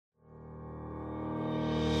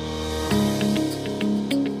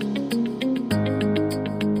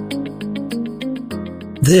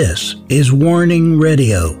This is Warning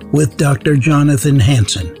Radio with Dr. Jonathan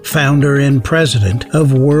Hansen, founder and president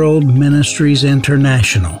of World Ministries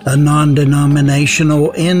International, a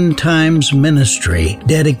non-denominational end times ministry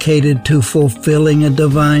dedicated to fulfilling a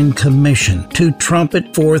divine commission to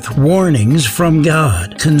trumpet forth warnings from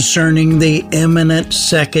God concerning the imminent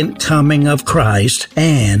second coming of Christ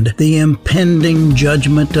and the impending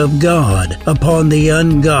judgment of God upon the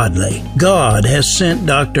ungodly. God has sent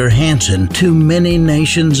Dr. Hansen to many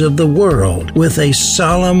nations of the world with a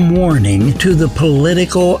solemn warning to the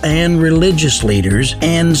political and religious leaders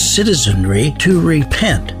and citizenry to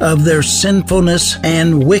repent of their sinfulness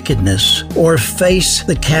and wickedness or face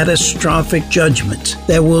the catastrophic judgments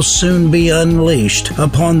that will soon be unleashed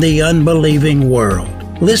upon the unbelieving world.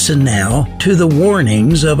 Listen now to the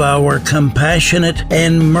warnings of our compassionate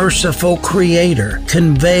and merciful Creator,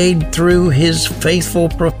 conveyed through His faithful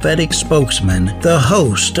prophetic spokesman, the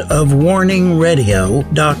host of Warning Radio,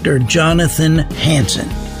 Dr. Jonathan Hansen.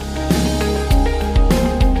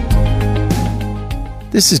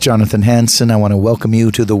 This is Jonathan Hansen. I want to welcome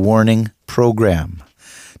you to the Warning Program.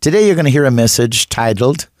 Today you're going to hear a message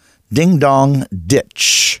titled Ding Dong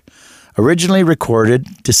Ditch. Originally recorded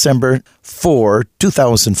December 4,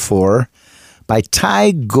 2004, by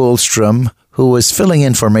Ty Gulstrom, who was filling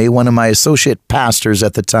in for me, one of my associate pastors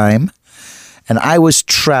at the time, and I was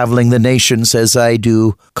traveling the nations as I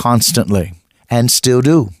do constantly, and still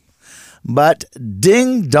do. But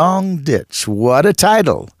Ding Dong Ditch, what a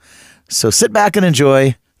title. So sit back and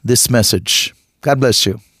enjoy this message. God bless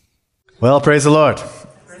you. Well, praise the Lord.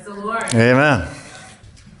 Praise the Lord. Amen.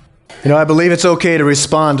 You know, I believe it's okay to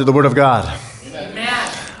respond to the Word of God.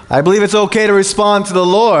 Amen. I believe it's okay to respond to the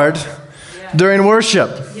Lord during worship.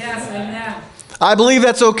 Yes, amen. I believe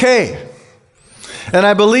that's okay. And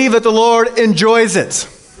I believe that the Lord enjoys it.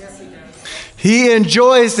 Yes, He does. He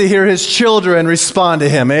enjoys to hear His children respond to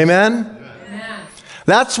Him. Amen? Amen.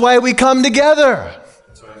 That's why we come together.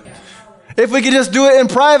 If we could just do it in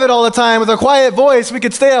private all the time with a quiet voice, we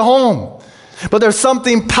could stay at home. But there's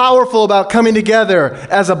something powerful about coming together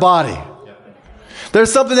as a body.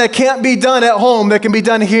 There's something that can't be done at home that can be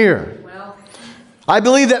done here. Well, I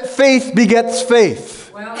believe that faith begets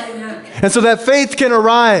faith. well, amen. And so that faith can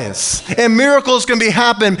arise and miracles can be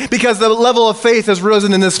happen because the level of faith has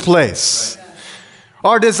risen in this place.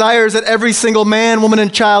 Our desire is that every single man, woman,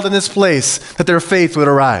 and child in this place, that their faith would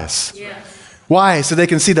arise. Yes. Why? So they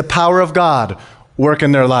can see the power of God work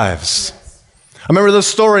in their lives. I remember the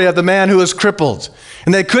story of the man who was crippled,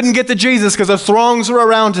 and they couldn't get to Jesus because the throngs were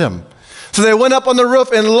around him. So they went up on the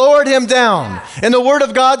roof and lowered him down. And the Word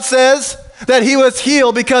of God says that he was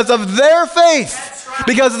healed because of their faith,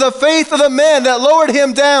 because of the faith of the men that lowered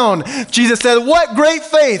him down. Jesus said, "What great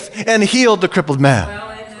faith," and healed the crippled man.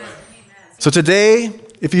 Well, amen. So today,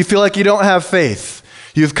 if you feel like you don't have faith,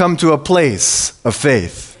 you've come to a place of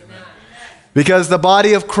faith. Because the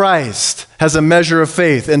body of Christ has a measure of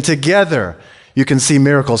faith, and together you can see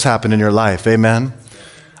miracles happen in your life. Amen?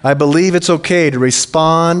 I believe it's okay to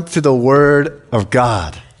respond to the Word of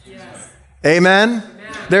God. Yes. Amen?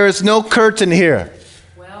 There is no curtain here.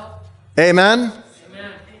 Well, Amen?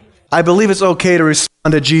 amen. I believe it's okay to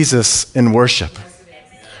respond to Jesus in worship.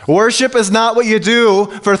 Worship is not what you do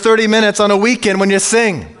for 30 minutes on a weekend when you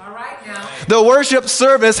sing. All right now. The worship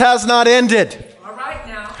service has not ended. All right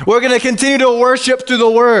now. We're going to continue to worship through the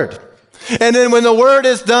Word. And then when the Word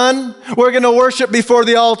is done, we're going to worship before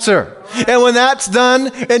the altar. And when that's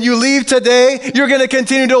done and you leave today, you're going to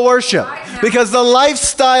continue to worship. Because the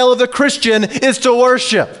lifestyle of the Christian is to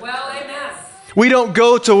worship. Well, amen. We don't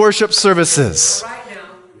go to worship services. Right now.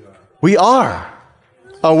 We are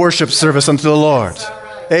a worship service unto the Lord.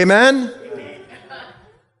 Amen?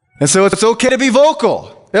 And so it's okay to be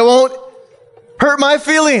vocal. It won't hurt my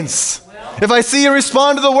feelings. If I see you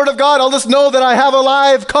respond to the Word of God, I'll just know that I have a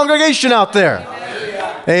live congregation out there.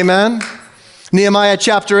 Amen. Nehemiah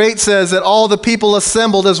chapter 8 says that all the people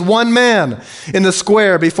assembled as one man in the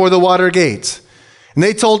square before the water gate. And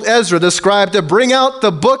they told Ezra, the scribe, to bring out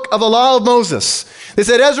the book of the law of Moses. They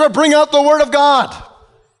said, "Ezra, bring out the Word of God,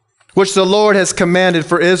 which the Lord has commanded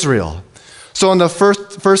for Israel." So on the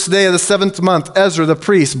first day of the 7th month, Ezra the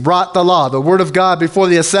priest brought the law, the Word of God, before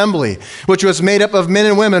the assembly, which was made up of men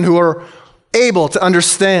and women who were able to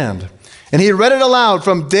understand. And he read it aloud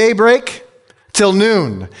from daybreak till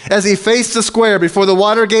noon, as he faced the square before the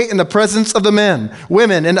water gate in the presence of the men,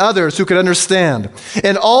 women, and others who could understand.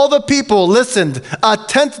 And all the people listened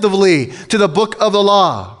attentively to the book of the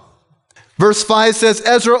law. Verse 5 says,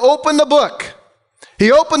 Ezra opened the book.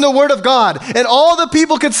 He opened the Word of God, and all the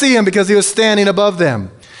people could see him because he was standing above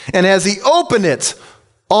them. And as he opened it,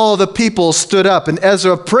 all the people stood up, and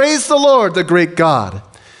Ezra praised the Lord, the great God.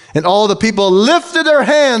 And all the people lifted their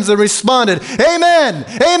hands and responded, Amen,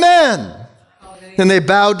 amen. And they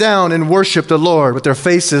bowed down and worshiped the Lord with their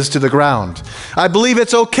faces to the ground. I believe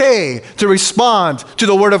it's okay to respond to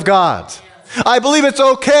the Word of God. I believe it's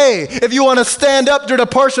okay if you want to stand up during a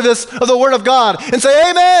portion of the Word of God and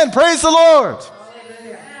say, Amen, praise the Lord.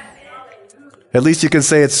 At least you can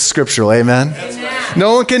say it's scriptural, amen?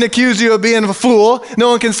 No one can accuse you of being a fool.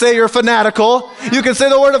 No one can say you're fanatical. You can say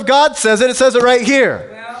the Word of God says it. It says it right here.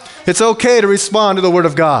 It's okay to respond to the Word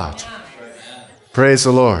of God. Praise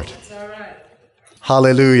the Lord.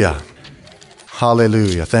 Hallelujah.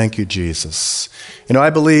 Hallelujah. Thank you, Jesus. You know, I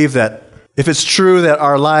believe that if it's true that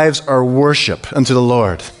our lives are worship unto the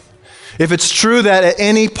Lord, if it's true that at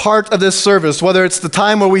any part of this service, whether it's the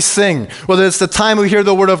time where we sing, whether it's the time we hear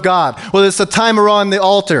the Word of God, whether it's the time we're on the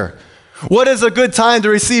altar, what is a good time to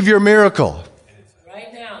receive your miracle?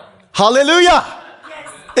 Right now. Hallelujah.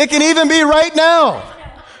 It can even be right now.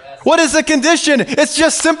 What is the condition? It's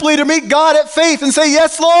just simply to meet God at faith and say,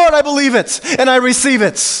 yes, Lord, I believe it, and I receive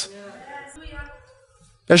it.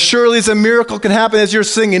 As surely as a miracle can happen as you're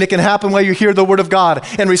singing, it can happen while you hear the Word of God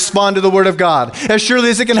and respond to the Word of God. As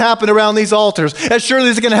surely as it can happen around these altars, as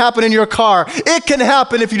surely as it can happen in your car, it can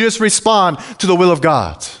happen if you just respond to the will of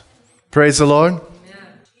God. Praise the Lord. Amen.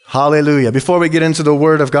 Hallelujah. Before we get into the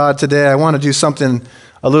Word of God today, I want to do something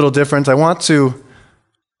a little different. I want to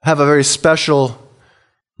have a very special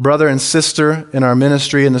brother and sister in our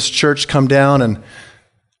ministry in this church come down, and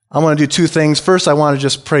I want to do two things. First, I want to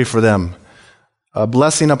just pray for them. A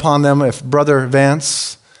blessing upon them. If Brother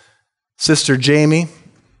Vance, Sister Jamie,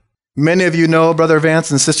 many of you know Brother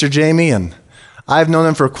Vance and Sister Jamie, and I've known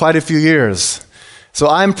them for quite a few years. So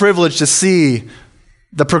I'm privileged to see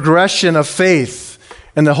the progression of faith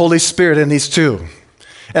and the Holy Spirit in these two.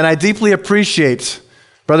 And I deeply appreciate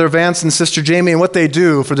Brother Vance and Sister Jamie and what they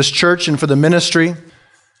do for this church and for the ministry.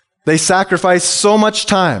 They sacrifice so much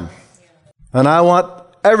time, and I want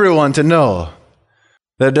everyone to know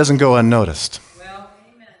that it doesn't go unnoticed. Well,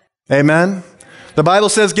 amen. The Bible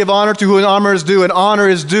says, give honor to whom honor is due, and honor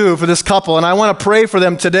is due for this couple. And I want to pray for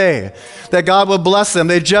them today, that God will bless them.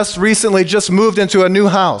 They just recently moved into a new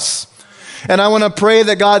house. And I want to pray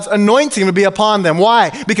that God's anointing would be upon them.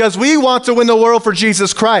 Why? Because we want to win the world for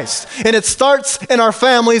Jesus Christ. And it starts in our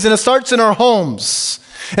families, and it starts in our homes.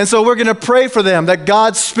 And so we're going to pray for them, that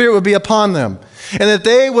God's Spirit would be upon them, and that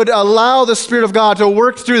they would allow the Spirit of God to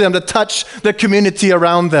work through them to touch the community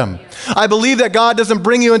around them. I believe that God doesn't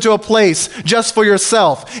bring you into a place just for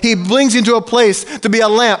yourself. He brings you into a place to be a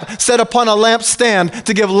lamp set upon a lampstand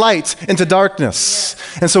to give light into darkness.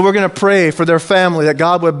 And so we're going to pray for their family, that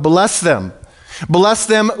God would bless them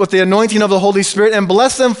with the anointing of the Holy Spirit, and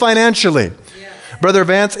bless them financially. Brother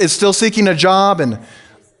Vance is still seeking a job, and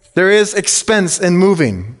there is expense in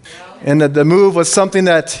moving. And the move was something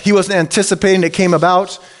that he wasn't anticipating. It came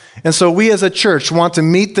about. And so we as a church want to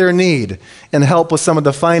meet their need and help with some of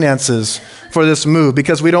the finances for this move,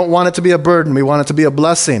 because we don't want it to be a burden. We want it to be a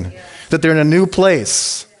blessing, that they're in a new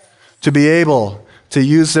place to be able to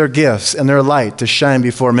use their gifts and their light to shine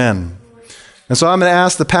before men. And so I'm going to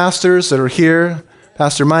ask the pastors that are here,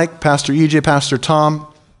 Pastor Mike, Pastor EJ, Pastor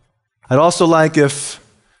Tom. I'd also like if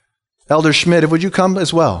Elder Schmidt, would you come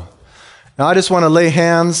as well? Now I just want to lay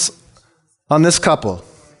hands on this couple,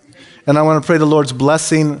 and I want to pray the Lord's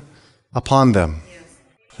blessing upon them.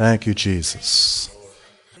 Thank you, Jesus.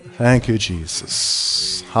 Thank you,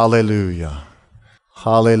 Jesus. Hallelujah.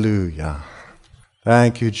 Hallelujah.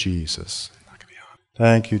 Thank you, Jesus.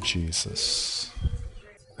 Thank you, Jesus.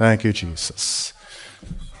 Thank you, Jesus.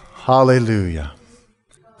 Hallelujah.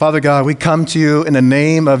 Father God, we come to you in the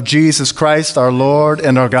name of Jesus Christ, our Lord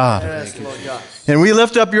and our God. Yes, Lord God. And we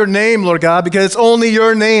lift up your name, Lord God, because it's only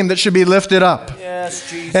your name that should be lifted up. Yes,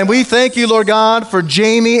 Jesus. And we thank you, Lord God, for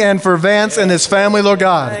Jamie and for Vance and his family, Lord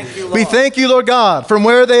God. Thank you, Lord. We thank you, Lord God, from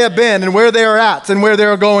where they have been and where they are at and where they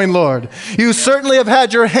are going, Lord. You certainly have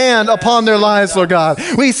had your hand upon their lives, Lord God.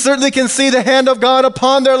 We certainly can see the hand of God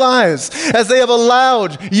upon their lives as they have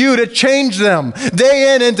allowed you to change them.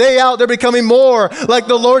 Day in and day out, they're becoming more like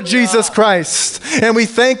the Lord Jesus Christ. And we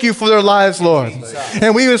thank you for their lives, Lord.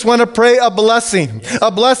 And we just want to pray a blessing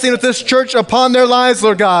with this church upon their lives,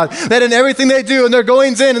 Lord God, that in everything they do, and their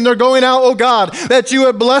goings in and their going out, oh God, that you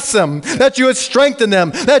would bless them, that you would strengthen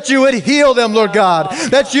them, that you would heal them, Lord God,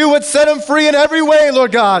 that you would set them free in every way,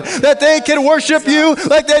 Lord God, that they can worship you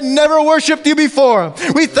like they'd never worshiped you before.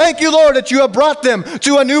 We thank you, Lord, that you have brought them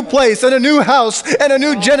to a new place and a new house and a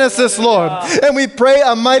new Genesis, Lord. And we pray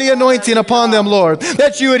a mighty anointing upon them, Lord,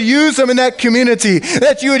 that you would use them in that community,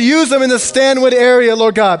 that you would use them in the Stanwood area,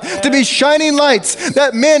 Lord God, to be shining lights,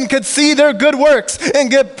 that men could see their good works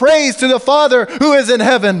and give praise to the Father who is in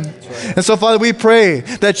heaven. And so, Father, we pray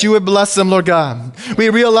that you would bless them, Lord God. We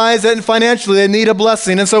realize that financially they need a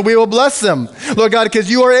blessing, and so we will bless them, Lord God, because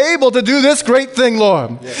you are able to do this great thing,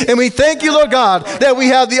 Lord. And we thank you, Lord God, that we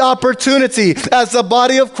have the opportunity as the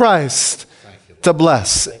body of Christ to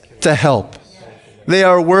bless, to help. They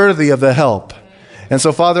are worthy of the help. And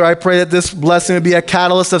so, Father, I pray that this blessing would be a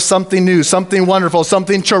catalyst of something new, something wonderful,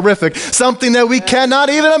 something terrific, something that we cannot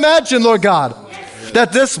even imagine, Lord God.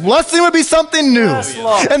 That this blessing would be something new.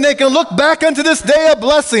 And they can look back onto this day of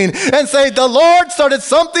blessing and say, the Lord started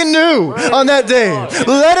something new on that day.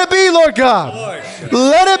 Let it be, Lord God.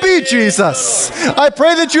 Let it be, Jesus. I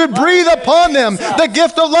pray that you would breathe upon them the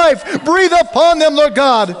gift of life. Breathe upon them, Lord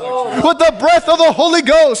God, with the breath of the Holy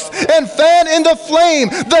Ghost, and fan into flame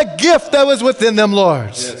the gift that was within them,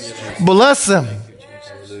 Lord. Bless them.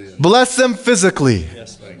 Bless them physically.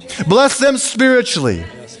 Bless them spiritually.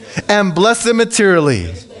 And bless them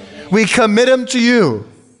materially. We commit them to you.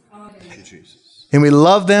 And we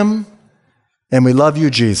love them. And we love you,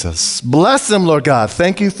 Jesus. Bless them, Lord God.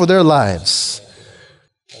 Thank you for their lives.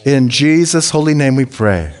 In Jesus' holy name we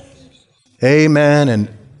pray. Amen and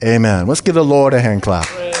amen. Let's give the Lord a hand clap.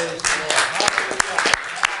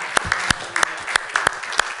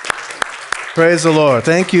 Praise the Lord.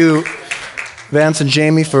 Thank you, Vance and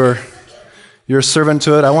Jamie, for your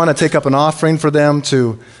servanthood. I want to take up an offering for them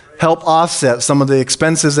to help offset some of the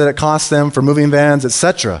expenses that it costs them for moving vans,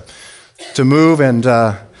 etc., to move. And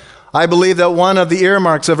I believe that one of the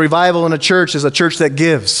earmarks of revival in a church is a church that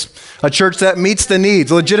gives, a church that meets the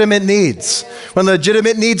needs, legitimate needs. When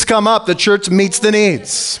legitimate needs come up, the church meets the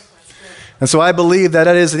needs. And so I believe that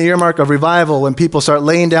it is an earmark of revival when people start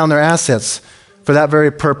laying down their assets for that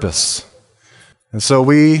very purpose. And so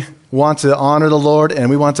we want to honor the Lord, and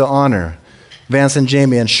we want to honor Vance and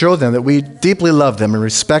Jamie and show them that we deeply love them and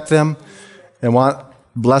respect them and want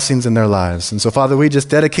blessings in their lives. And so, Father, we just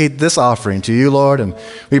dedicate this offering to you, Lord, and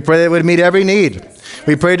we pray that it would meet every need.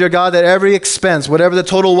 We pray, dear God, that every expense, whatever the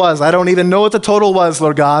total was, I don't even know what the total was,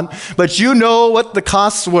 Lord God, but you know what the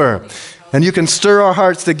costs were. And you can stir our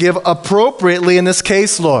hearts to give appropriately in this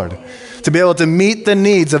case, Lord, to be able to meet the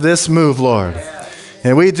needs of this move, Lord.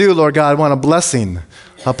 And we do, Lord God, want a blessing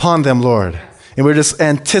upon them, Lord. And we're just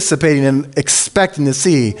anticipating and expecting to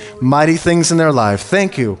see mighty things in their life.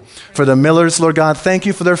 Thank you for the Millers, Lord God. Thank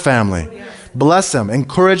you for their family. Bless them,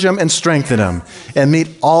 encourage them, and strengthen them, and meet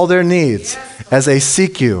all their needs as they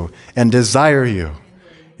seek you and desire you.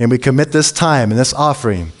 And we commit this time and this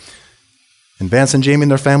offering, and Vance and Jamie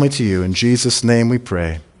and their family, to you. In Jesus' name we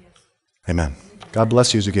pray. Amen. God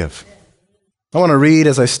bless you as you give. I want to read,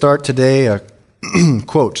 as I start today, a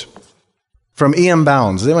quote from E.M.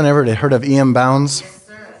 Bounds. Has anyone ever heard of E.M. Bounds? Yes,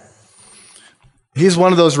 sir. He's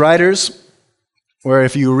one of those writers where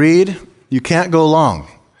if you read, you can't go long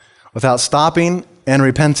without stopping and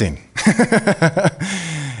repenting.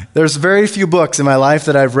 There's very few books in my life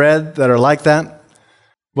that I've read that are like that.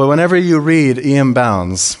 But whenever you read E.M.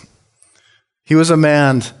 Bounds, he was a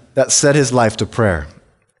man that set his life to prayer.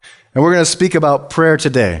 And we're going to speak about prayer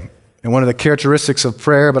today and one of the characteristics of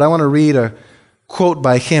prayer, but I want to read a quote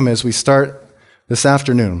by him as we start this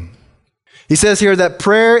afternoon. He says here that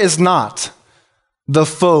prayer is not the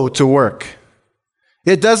foe to work.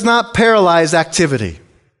 It does not paralyze activity.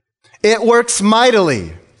 It works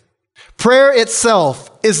mightily. Prayer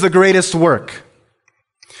itself is the greatest work.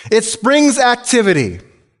 It springs activity,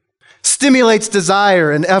 stimulates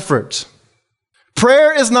desire and effort.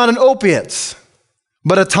 Prayer is not an opiate,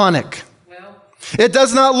 but a tonic. It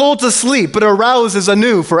does not lull to sleep, but arouses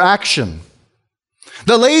anew for action.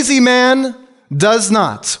 The lazy man does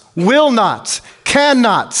not, will not,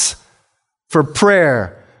 cannot, for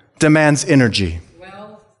prayer demands energy.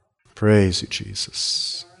 Praise you,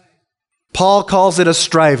 Jesus. Paul calls it a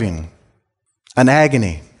striving, an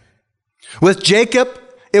agony. With Jacob,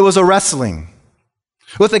 it was a wrestling.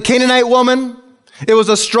 With the Canaanite woman, it was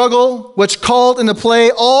a struggle which called into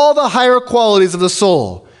play all the higher qualities of the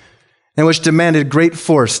soul and which demanded great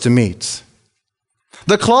force to meet.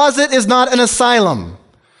 The closet is not an asylum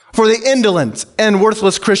for the indolent and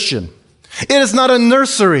worthless Christian. It is not a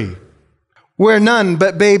nursery where none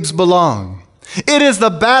but babes belong. It is the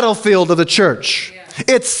battlefield of the church,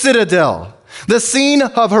 its citadel, the scene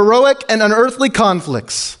of heroic and unearthly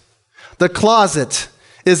conflicts. The closet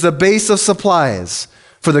is the base of supplies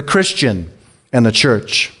for the Christian and the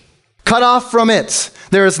church. Cut off from it,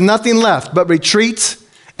 there is nothing left but retreat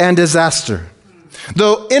and disaster.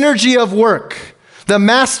 The energy of work, the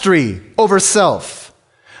mastery over self,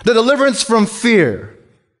 the deliverance from fear,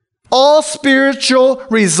 all spiritual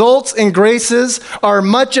results and graces are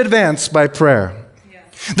much advanced by prayer.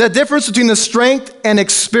 The difference between the strength and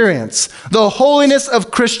experience, the holiness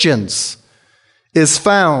of Christians, is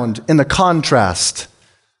found in the contrast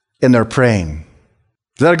in their praying.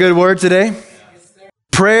 Is that a good word today?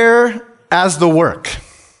 Prayer as the work.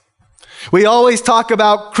 We always talk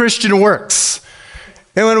about Christian works.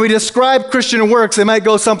 And when we describe Christian works, it might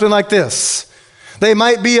go something like this. They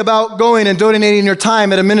might be about going and donating your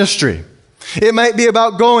time at a ministry. It might be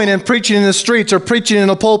about going and preaching in the streets or preaching in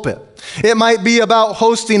a pulpit. It might be about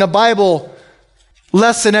hosting a Bible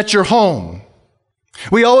lesson at your home.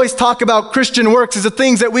 We always talk about Christian works as the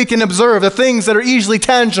things that we can observe, the things that are easily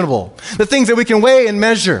tangible, the things that we can weigh and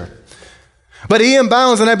measure. But Ian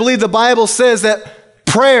Bounds, and I believe the Bible says that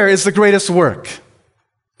prayer is the greatest work.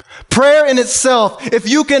 Prayer in itself, if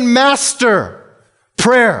you can master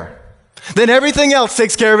prayer, then everything else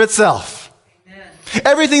takes care of itself. Amen.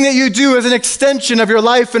 Everything that you do as an extension of your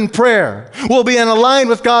life in prayer will be in line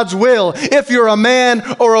with God's will if you're a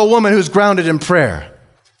man or a woman who's grounded in prayer.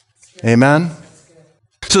 Amen?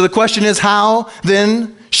 So the question is, how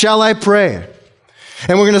then shall I pray?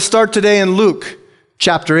 And we're going to start today in Luke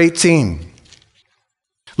chapter 18.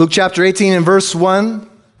 Luke chapter 18 and verse 1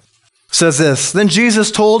 says this, Then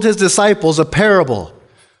Jesus told his disciples a parable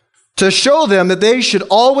to show them that they should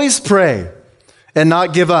always pray and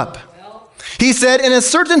not give up. He said, in a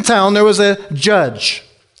certain town there was a judge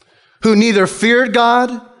who neither feared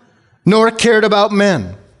God nor cared about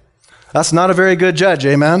men. That's not a very good judge,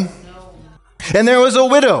 amen? And there was a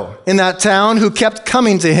widow in that town who kept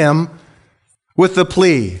coming to him with the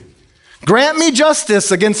plea, grant me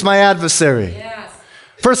justice against my adversary. Yes.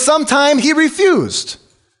 For some time he refused.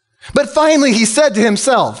 But finally he said to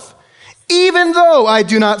himself, even though I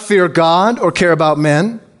do not fear God or care about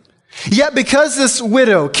men, yet because this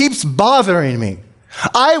widow keeps bothering me,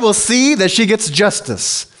 I will see that she gets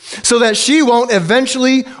justice, so that she won't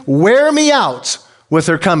eventually wear me out with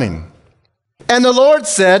her coming. And the Lord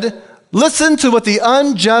said, listen to what the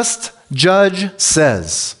unjust judge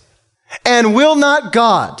says. And will not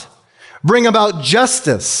God bring about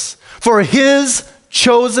justice for his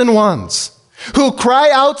chosen ones who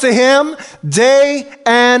cry out to him day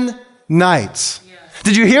and night? Yes.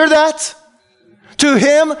 Did you hear that? To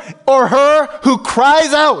him or her who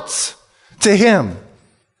cries out to him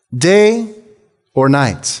day or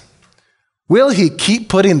night. Will he keep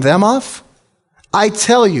putting them off? I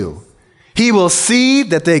tell you, he will see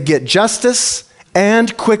that they get justice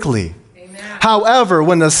and quickly. Amen. However,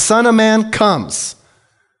 when the Son of Man comes,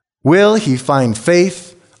 will he find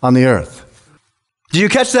faith on the earth? Do you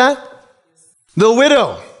catch that? The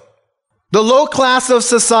widow, the low class of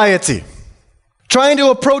society, trying to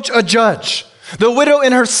approach a judge. The widow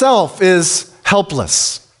in herself is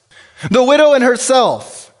helpless. The widow in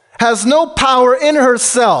herself has no power in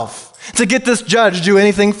herself to get this judge to do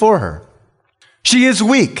anything for her. She is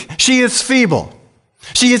weak. She is feeble.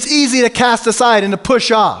 She is easy to cast aside and to push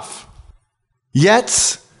off.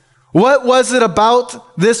 Yet, what was it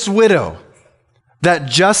about this widow that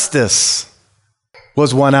justice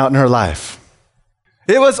was won out in her life?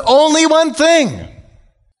 It was only one thing.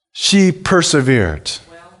 She persevered.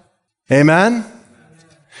 Amen?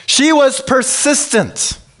 She was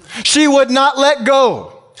persistent. She would not let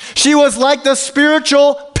go. She was like the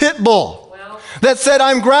spiritual pit bull that said,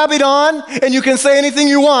 I'm grabbing on and you can say anything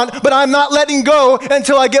you want, but I'm not letting go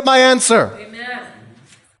until I get my answer. Amen.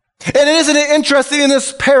 And isn't it interesting in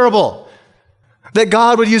this parable that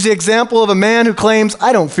God would use the example of a man who claims,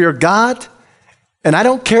 I don't fear God and I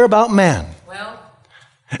don't care about man.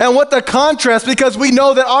 And what the contrast, because we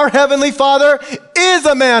know that our Heavenly Father is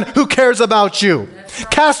a man who cares about you. Right.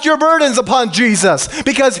 Cast your burdens upon Jesus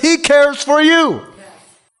because he cares for you.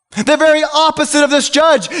 Yes. The very opposite of this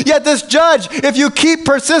judge. Yet this judge, if you keep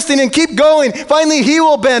persisting and keep going, finally he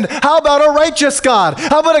will bend. How about a righteous God?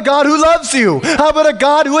 How about a God who loves you? How about a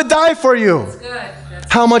God who would die for you? That's good.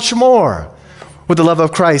 How much more would the love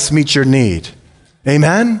of Christ meet your need?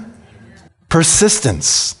 Amen?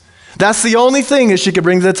 Persistence. That's the only thing that she could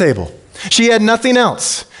bring to the table. She had nothing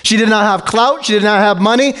else. She did not have clout. She did not have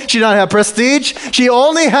money. She did not have prestige. She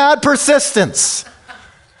only had persistence.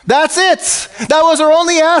 That's it. That was her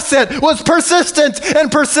only asset, was persistent,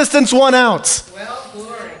 and persistence won out. Well,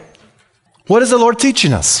 glory. What is the Lord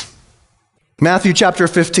teaching us? Matthew chapter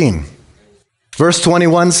 15, verse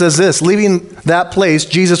 21 says this, leaving that place,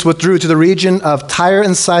 Jesus withdrew to the region of Tyre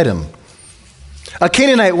and Sidon. A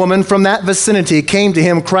Canaanite woman from that vicinity came to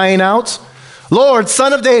him crying out, Lord,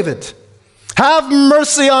 Son of David, have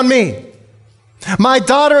mercy on me. My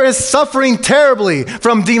daughter is suffering terribly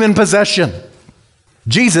from demon possession.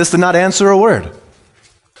 Jesus did not answer a word.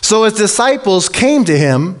 So his disciples came to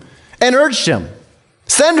him and urged him,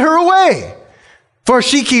 send her away, for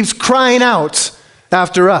she keeps crying out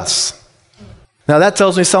after us. Now that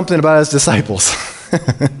tells me something about his disciples.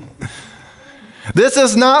 This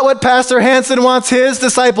is not what Pastor Hansen wants his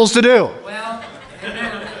disciples to do. Well,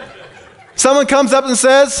 amen. Someone comes up and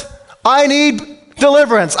says, I need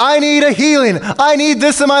deliverance. I need a healing. I need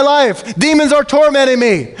this in my life. Demons are tormenting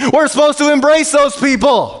me. We're supposed to embrace those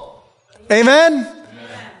people. Amen?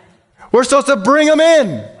 We're supposed to bring them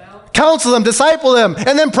in, counsel them, disciple them,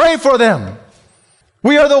 and then pray for them.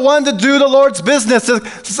 We are the one to do the Lord's business,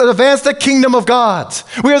 to advance the kingdom of God.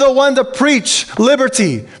 We are the one to preach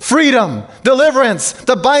liberty, freedom, deliverance,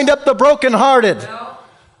 to bind up the brokenhearted.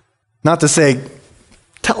 Not to say,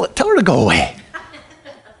 tell her to go away.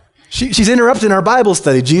 She's interrupting our Bible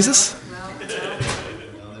study, Jesus.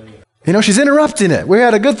 You know, she's interrupting it. We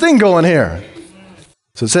had a good thing going here.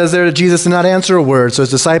 So it says there that Jesus did not answer a word. So his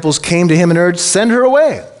disciples came to him and urged, send her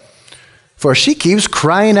away, for she keeps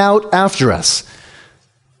crying out after us.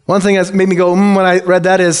 One thing that made me go, when I read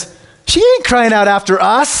that is, she ain't crying out after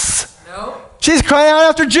us. No. She's crying out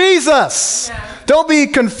after Jesus. Yeah. Don't be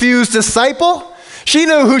confused, disciple. She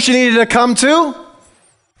knew who she needed to come to.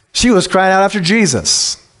 She was crying out after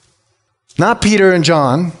Jesus. Not Peter and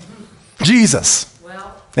John, Jesus.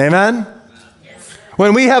 Well. Amen? Yes.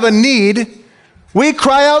 When we have a need, we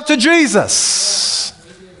cry out to Jesus.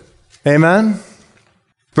 Amen?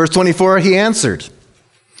 Verse 24, he answered,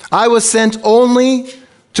 I was sent only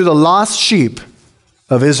to the lost sheep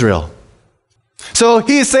of Israel. So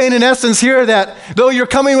he's saying in essence here that though you're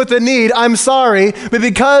coming with a need, I'm sorry, but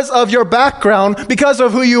because of your background, because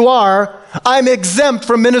of who you are, I'm exempt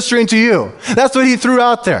from ministering to you. That's what he threw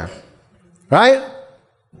out there. Right?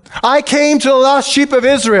 I came to the lost sheep of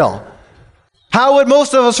Israel. How would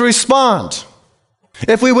most of us respond?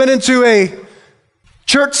 If we went into a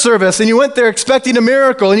church service and you went there expecting a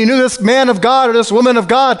miracle and you knew this man of God or this woman of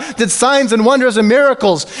God did signs and wonders and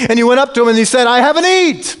miracles, and you went up to him and you said, I have a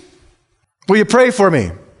need. Will you pray for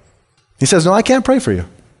me? He says, no, I can't pray for you.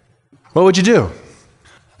 What would you do?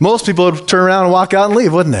 Most people would turn around and walk out and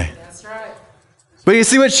leave, wouldn't they? That's right. But you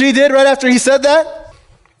see what she did right after he said that?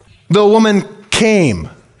 The woman came.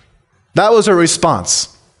 That was her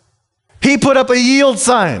response. He put up a yield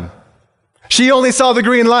sign. She only saw the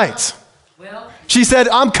green light. Well. She said,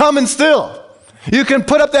 I'm coming still. You can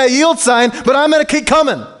put up that yield sign, but I'm going to keep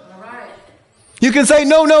coming. All right. You can say,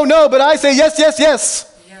 no, no, no, but I say, yes, yes,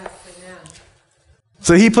 yes. Yes, amen.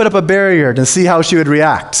 So he put up a barrier to see how she would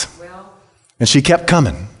react. Well. And she kept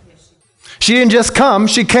coming. She didn't just come,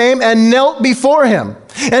 she came and knelt before him.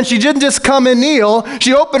 And she didn't just come and kneel,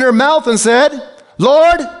 she opened her mouth and said,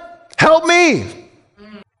 Lord, help me.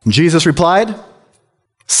 And Jesus replied,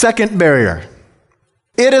 second barrier.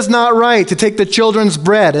 It is not right to take the children's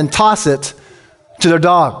bread and toss it to their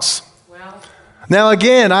dogs. Well. Now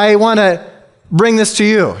again, I want to bring this to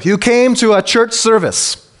you. You came to a church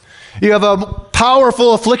service. You have a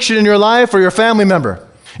powerful affliction in your life or your family member.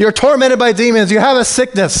 You're tormented by demons. You have a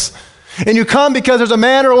sickness. And you come because there's a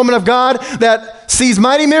man or a woman of God that sees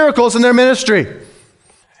mighty miracles in their ministry.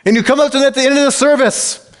 And you come up to them at the end of the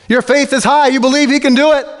service. Your faith is high. You believe he can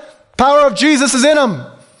do it. Power of Jesus is in him.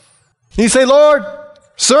 And you say, Lord,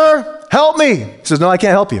 sir, help me. He says, no, I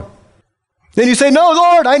can't help you. Then you say, no,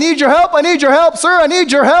 Lord, I need your help. I need your help. Sir, I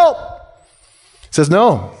need your help. He says,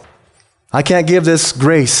 no, I can't give this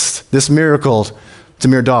grace, this miracle to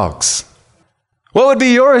mere dogs. What would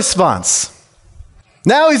be your response?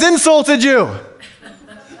 Now he's insulted you.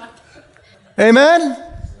 Amen?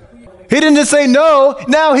 He didn't just say no,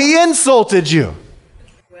 now he insulted you.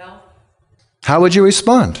 Well. How would you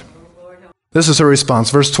respond? This is her response.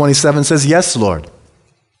 Verse 27 says, yes, Lord.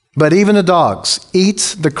 But even the dogs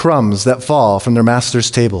eat the crumbs that fall from their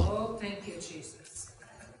master's table. Oh, thank you, Jesus.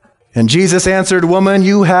 And Jesus answered, woman,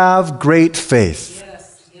 you have great faith.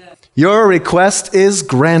 Yes, yes, Your request is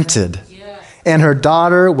granted. yes. And her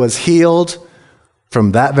daughter was healed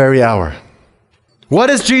from that very hour. What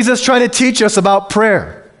is Jesus trying to teach us about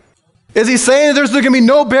prayer? Is he saying that there's going to be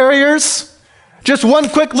no barriers? Just one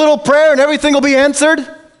quick little prayer and everything will be answered?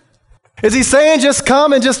 Is he saying just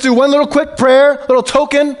come and just do one little quick prayer, little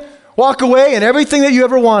token, walk away, and everything that you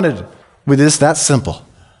ever wanted? With this, that simple.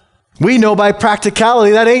 We know by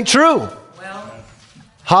practicality that ain't true. Well.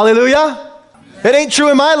 Hallelujah. It ain't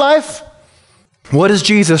true in my life. What is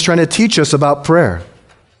Jesus trying to teach us about prayer?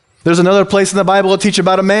 There's another place in the Bible to teach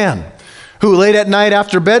about a man who late at night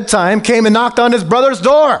after bedtime came and knocked on his brother's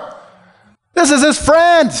door. This is his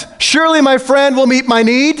friend. Surely my friend will meet my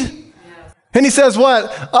need. And he says,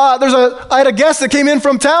 what? I had a guest that came in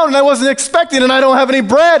from town and I wasn't expecting and I don't have any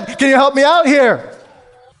bread. Can you help me out here?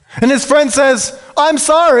 And his friend says, I'm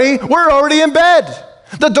sorry, we're already in bed.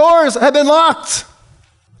 The doors have been locked.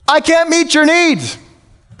 I can't meet your need.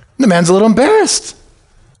 The man's a little embarrassed.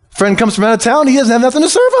 Friend comes from out of town. He doesn't have nothing to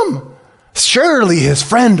serve him. Surely his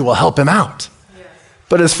friend will help him out.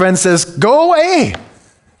 But his friend says, go away.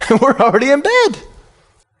 We're already in bed.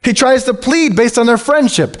 He tries to plead based on their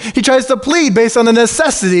friendship. He tries to plead based on the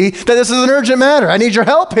necessity that this is an urgent matter. I need your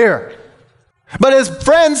help here. But his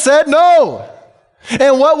friend said no.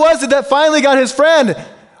 And what was it that finally got his friend?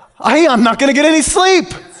 I'm not going to get any sleep.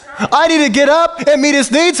 I need to get up and meet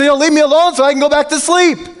his needs so he'll leave me alone so I can go back to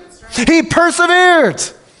sleep. He persevered.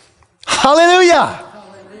 Hallelujah.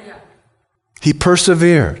 He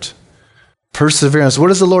persevered. Perseverance.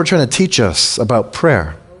 What is the Lord trying to teach us about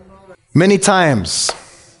prayer? Many times,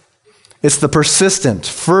 it's the persistent,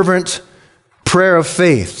 fervent prayer of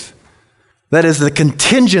faith that is the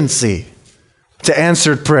contingency to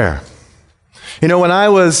answered prayer. You know, when I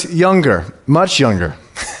was younger, much younger,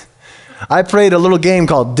 I played a little game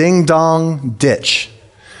called Ding Dong Ditch.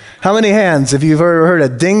 How many hands have you ever heard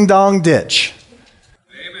of Ding Dong Ditch?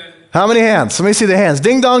 Amen. How many hands? Let me see the hands.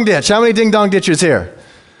 Ding Dong Ditch. How many Ding Dong Ditchers here?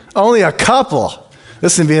 Only a couple.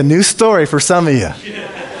 This is going to be a new story for some of you.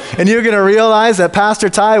 And you're going to realize that Pastor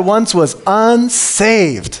Ty once was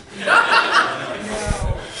unsaved.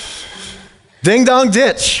 Ding Dong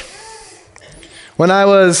Ditch. When I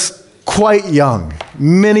was quite young,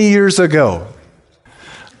 many years ago,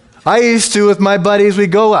 I used to, with my buddies,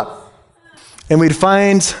 we'd go up and we'd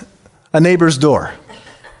find a neighbor's door.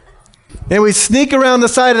 And we'd sneak around the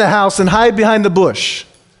side of the house and hide behind the bush.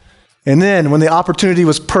 And then when the opportunity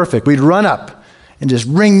was perfect, we'd run up and just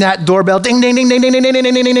ring that doorbell, ding, ding, ding, ding, ding, ding, ding, ding,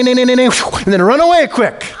 ding, ding, ding, ding, ding, ding, and then run away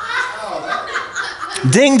quick.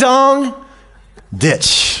 Ding dong,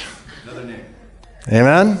 ditch. Another name.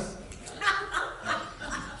 Amen?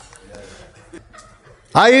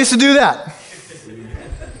 I used to do that.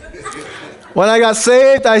 When I got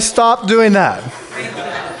saved, I stopped doing that.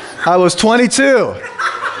 I was 22.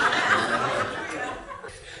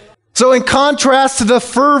 So in contrast to the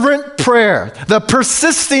fervent prayer, the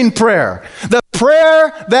persisting prayer, the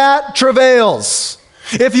prayer that travails,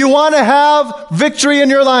 if you want to have victory in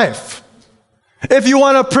your life, if you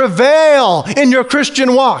want to prevail in your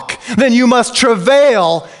Christian walk, then you must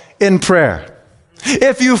travail in prayer.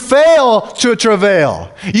 If you fail to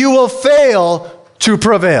travail, you will fail to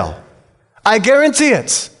prevail. I guarantee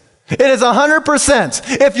it. It is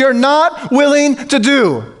 100%. If you're not willing to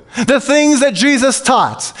do the things that Jesus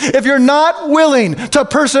taught, if you're not willing to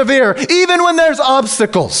persevere, even when there's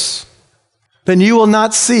obstacles, then you will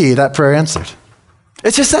not see that prayer answered.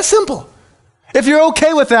 It's just that simple. If you're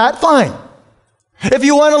okay with that, fine. If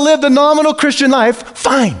you want to live the nominal Christian life,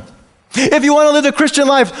 fine. If you want to live the Christian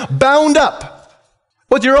life bound up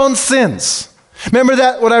with your own sins. Remember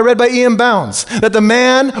that, what I read by Ian Bounds, that the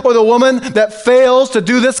man or the woman that fails to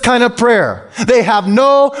do this kind of prayer, they have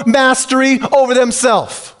no mastery over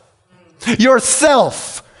themselves.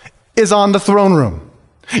 Yourself is on the throne room.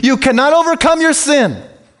 You cannot overcome your sin.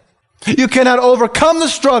 You cannot overcome the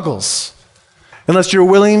struggles unless you're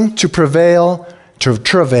willing to prevail, to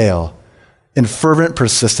travail in fervent,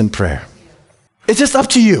 persistent prayer. It's just up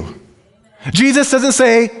to you. Jesus doesn't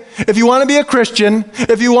say, if you want to be a Christian,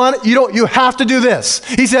 you have to do this.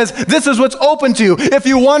 He says, this is what's open to you. If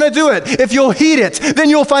you want to do it, if you'll heed it, then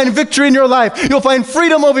you'll find victory in your life. You'll find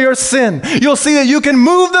freedom over your sin. You'll see that you can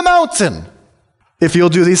move the mountain if you'll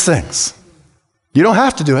do these things. You don't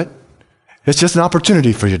have to do it. It's just an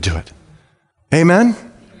opportunity for you to do it. Amen?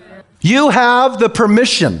 You have the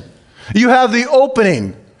permission. You have the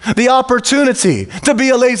opening, the opportunity to be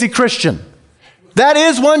a lazy Christian. That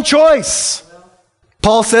is one choice.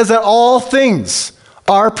 Paul says that all things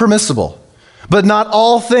are permissible, but not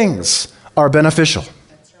all things are beneficial.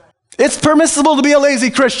 It's permissible to be a lazy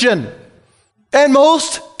Christian, and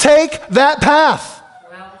most take that path.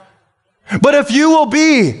 But if you will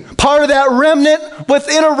be part of that remnant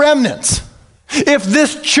within a remnant, if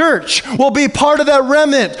this church will be part of that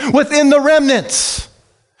remnant within the remnants,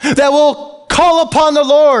 that will call upon the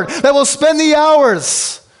Lord, that will spend the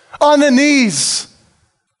hours on the knees,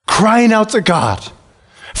 crying out to God,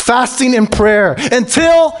 fasting in prayer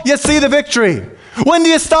until you see the victory. When do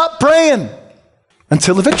you stop praying?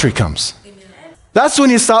 Until the victory comes. Amen. That's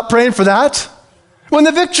when you stop praying for that. When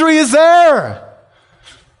the victory is there.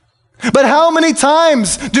 But how many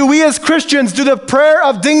times do we as Christians do the prayer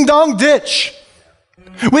of ding dong ditch?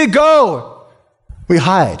 We go, we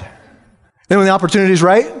hide. Then when the opportunity is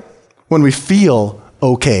right, when we feel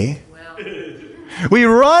okay, we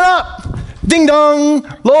run up. Ding dong,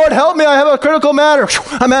 Lord help me, I have a critical matter.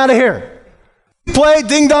 I'm out of here. We play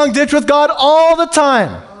ding dong ditch with God all the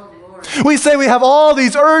time. We say we have all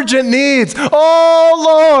these urgent needs.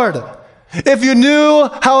 Oh Lord, If you knew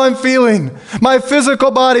how I'm feeling, my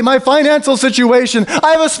physical body, my financial situation,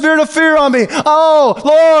 I have a spirit of fear on me. Oh,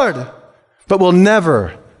 Lord. But we'll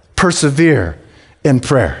never persevere in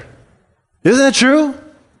prayer. Isn't it true?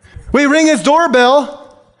 We ring his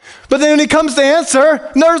doorbell, but then when he comes to answer,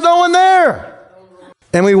 there's no one there.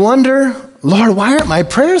 And we wonder, Lord, why aren't my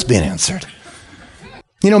prayers being answered?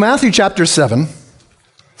 Matthew chapter 7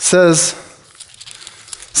 says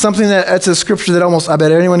something that's a scripture that almost, I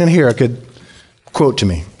bet anyone in here could quote to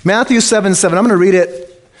me. Matthew 7:7. I'm going to read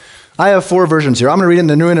it. I have 4 versions here. I'm going to read it in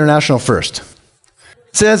the New International first.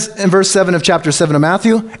 It says in verse 7 of chapter 7 of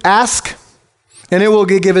Matthew, ask, and it will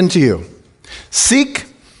be given to you. Seek,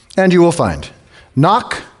 and you will find.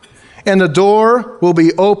 Knock, and the door will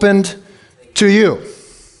be opened to you.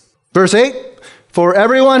 Verse 8, for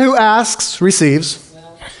everyone who asks receives.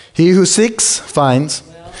 He who seeks finds.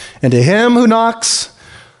 And to him who knocks,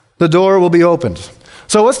 the door will be opened.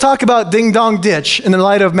 So let's talk about ding dong ditch in the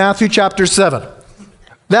light of Matthew chapter 7.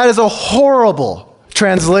 That is a horrible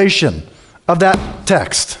translation of that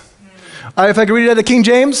text. If I could read it out of the King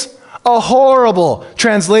James, a horrible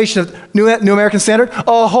translation of New American Standard,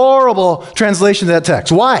 a horrible translation of that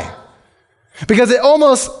text. Why? Because it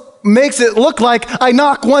almost makes it look like I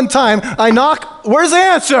knock one time, I knock, where's the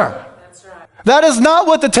answer? That's right. That is not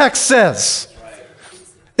what the text says.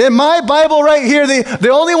 In my Bible right here, the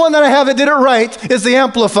only one that I have that did it right is the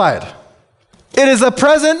Amplified. It is a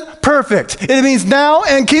present perfect. It means now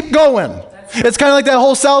and keep going. It's kind of like that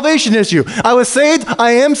whole salvation issue. I was saved,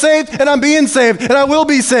 I am saved, and I'm being saved, and I will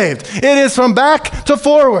be saved. It is from back to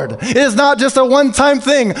forward. It is not just a one-time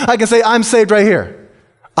thing. I can say, I'm saved right here.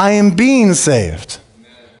 I am being saved.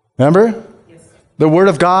 Remember? The Word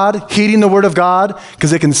of God, heeding the Word of God,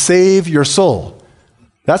 because it can save your soul.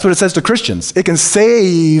 That's what it says to Christians. It can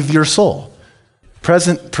save your soul.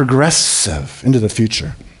 Present, progressive, into the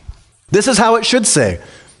future. This is how it should say.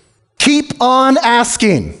 Keep on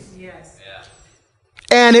asking. Yes.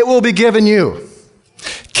 And it will be given you.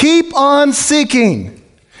 Keep on seeking,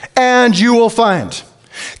 and you will find.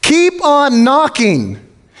 Keep on knocking,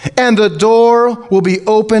 and the door will be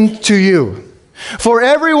opened to you. For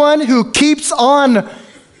everyone who keeps on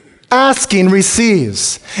asking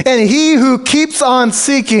receives, and he who keeps on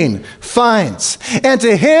seeking finds. And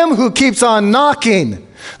to him who keeps on knocking,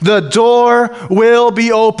 the door will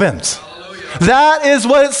be opened. Hallelujah. That is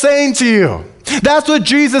what it's saying to you. That's what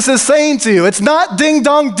Jesus is saying to you. It's not ding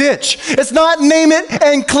dong ditch. It's not name it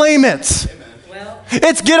and claim it. Well,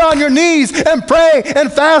 It's get on your knees and pray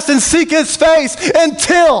and fast and seek his face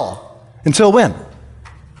until when?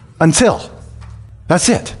 Until. That's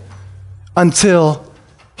it. Until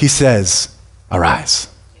he says, arise.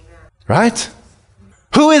 Right?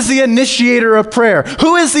 Who is the initiator of prayer?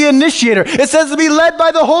 Who is the initiator? It says to be led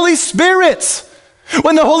by the Holy Spirit.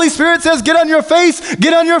 When the Holy Spirit says, get on your face,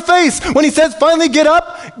 get on your face. When he says, finally get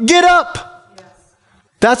up, get up. yes.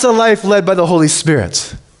 That's a life led by the Holy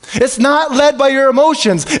Spirit. It's not led by your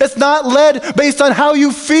emotions. It's not led based on how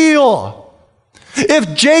you feel.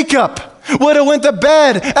 If Jacob would have went to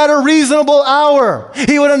bed at a reasonable hour,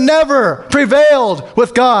 he would have never prevailed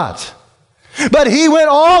with God. But he went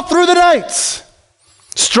all through the night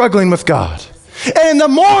struggling with God. And in the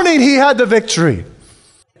morning he had the victory.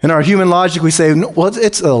 In our human logic we say, well,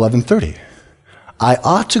 it's 11:30. I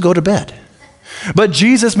ought to go to bed. But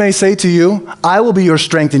Jesus may say to you, I will be your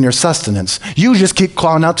strength and your sustenance. You just keep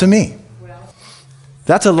calling out to me. Well,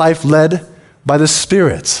 That's a life led by the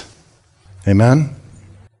Spirit. Amen?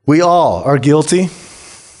 We all are guilty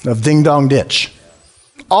of ding-dong ditch.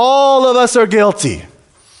 All of us are guilty.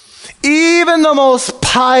 Even the most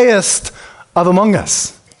pious of among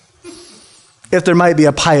us. If there might be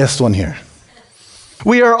a pious one here.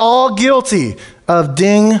 We are all guilty of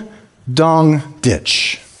ding-dong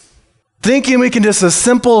ditch. Thinking we can just a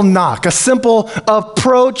simple knock, a simple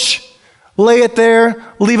approach, lay it there,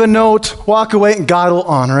 leave a note, walk away, and God will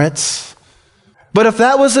honor it. But if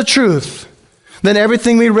that was the truth, then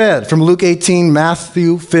everything we read from Luke 18,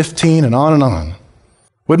 Matthew 15, and on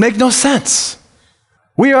would make no sense.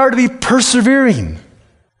 We are to be persevering.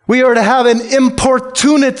 We are to have an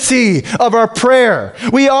importunity of our prayer.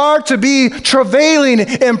 We are to be travailing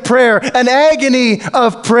in prayer, an agony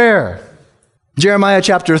of prayer. Jeremiah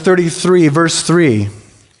chapter 33, verse 3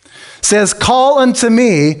 says, call unto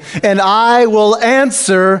me, and I will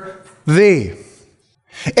answer thee,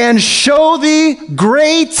 and show thee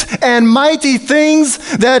great and mighty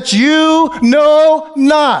things that you know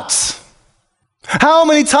not. How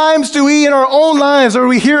many times do we in our own lives, or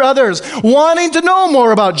we hear others wanting to know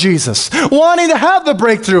more about Jesus, wanting to have the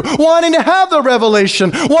breakthrough, wanting to have the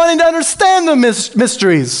revelation, wanting to understand the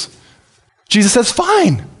mysteries? Jesus says,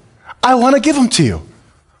 fine, I want to give them to you.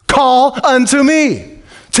 Call unto me.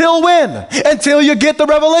 Till when? Until you get the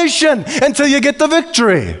revelation, until you get the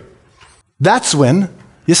victory. That's when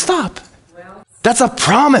you stop. That's a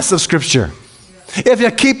promise of Scripture. If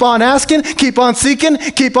you keep on asking, keep on seeking,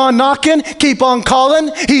 keep on knocking, keep on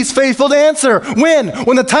calling, He's faithful to answer. When?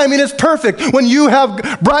 When the timing is perfect. When you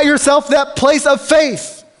have brought yourself to that place of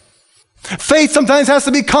faith. Faith sometimes has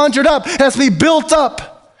to be conjured up, has to be built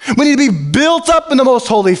up. We need to be built up in the most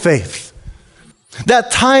holy faith.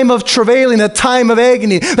 That time of travailing, that time of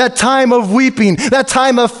agony, that time of weeping, that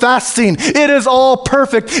time of fasting, it is all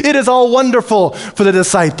perfect. It is all wonderful for the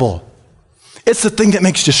disciple. It's the thing that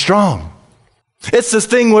makes you strong. It's this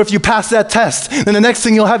thing where if you pass that test, then the next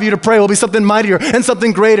thing He'll have you to pray will be something mightier and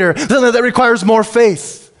something greater, something that requires more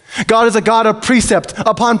faith. God is a God of precept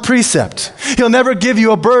upon precept. He'll never give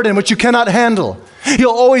you a burden which you cannot handle. He'll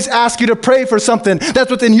always ask you to pray for something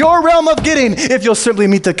that's within your realm of getting if you'll simply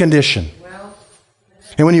meet the condition.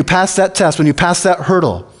 And when you pass that test, when you pass that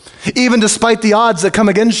hurdle, even despite the odds that come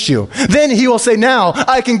against you, then He will say, now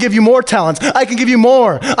I can give you more talents. I can give you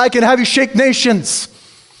more. I can have you shake nations.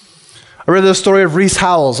 I read the story of Rees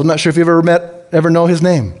Howells. I'm not sure if you've ever know his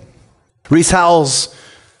name. Rees Howells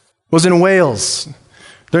was in Wales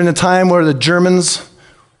during the time where the Germans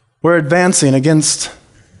were advancing against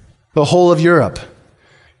the whole of Europe.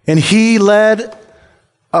 And he led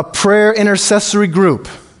a prayer intercessory group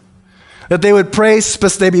that they would pray,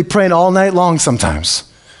 they'd be praying all night long sometimes.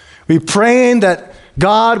 Be praying that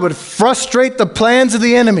God would frustrate the plans of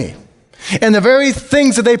the enemy. And the very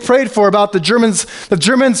things that they prayed for about the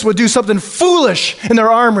Germans would do something foolish in their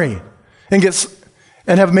armory and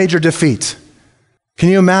have major defeat. Can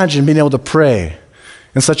you imagine being able to pray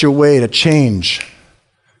in such a way to change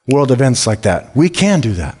world events like that? We can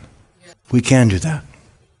do that. We can do that.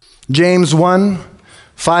 James 1,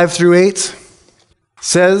 5 through 8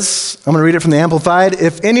 says, I'm going to read it from the Amplified,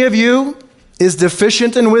 if any of you is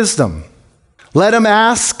deficient in wisdom, let him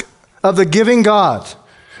ask of the giving God,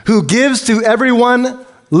 who gives to everyone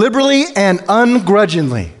liberally and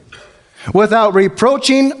ungrudgingly, without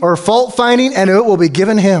reproaching or fault finding, and it will be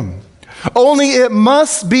given him. Only it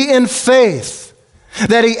must be in faith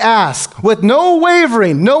that he asks, with no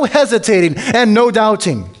wavering, no hesitating, and no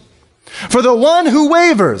doubting. For the one who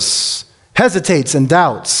wavers, hesitates, and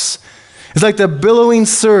doubts is like the billowing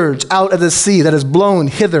surge out of the sea that is blown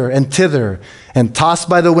hither and thither and tossed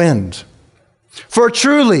by the wind. For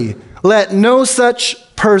truly, let no such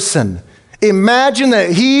person imagine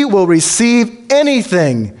that he will receive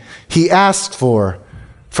anything he asks for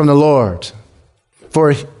from the Lord.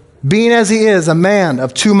 For being as he is a man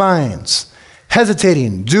of two minds,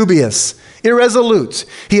 hesitating, dubious, irresolute,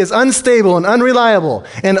 he is unstable and unreliable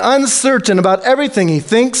and uncertain about everything he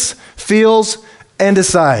thinks, feels, and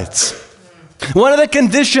decides. One of the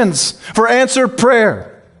conditions for answered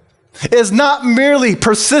prayer is not merely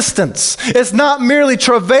persistence. It's not merely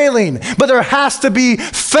travailing, but there has to be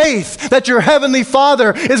faith that your Heavenly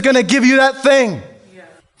Father is going to give you that thing. Yeah.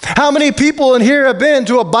 How many people in here have been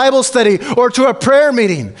to a Bible study or to a prayer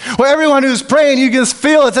meeting where everyone who's praying, you just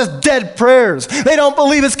feel it's just dead prayers. They don't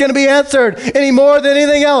believe it's going to be answered any more than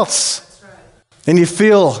anything else. That's right. And you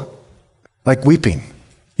feel like weeping.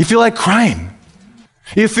 You feel like crying.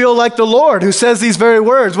 You feel like the Lord who says these very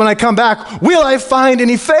words, when I come back, will I find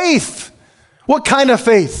any faith? What kind of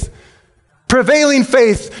faith? Prevailing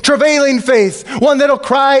faith, travailing faith, one that'll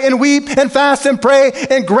cry and weep and fast and pray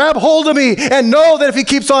and grab hold of me and know that if he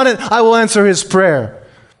keeps on it, I will answer his prayer.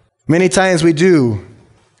 Many times we do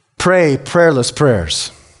pray prayerless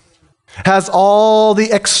prayers. Has all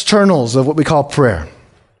the externals of what we call prayer,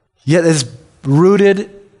 yet is rooted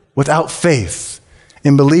without faith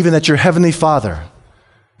in believing that your Heavenly Father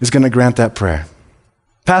is going to grant that prayer.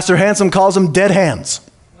 Pastor Handsome calls them dead hands.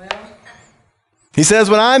 He says,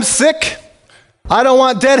 when I'm sick, I don't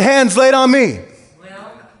want dead hands laid on me.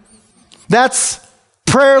 That's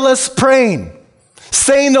prayerless praying.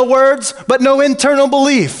 Saying the words, but no internal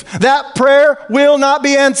belief. That prayer will not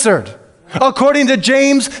be answered. According to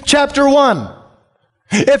James chapter 1.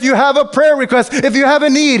 If you have a prayer request, if you have a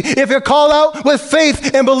need, if you call out with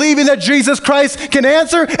faith and believing that Jesus Christ can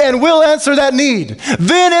answer and will answer that need,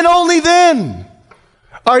 then and only then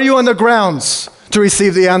are you on the grounds to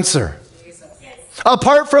receive the answer.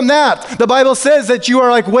 Apart from that, the Bible says that you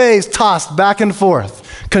are like waves tossed back and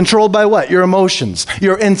forth, controlled by what? Your emotions,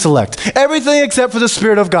 your intellect, everything except for the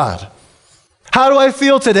Spirit of God. How do I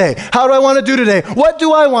feel today? How do I want to do today? What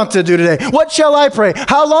do I want to do today? What shall I pray?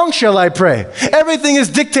 How long shall I pray? Everything is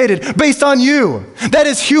dictated based on you. That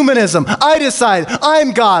is humanism. I decide.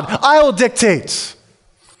 I'm God. I will dictate.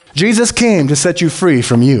 Jesus came to set you free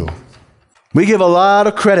from you. We give a lot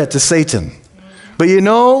of credit to Satan. But you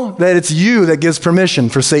know that it's you that gives permission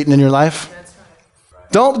for Satan in your life? That's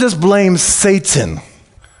right. Don't just blame Satan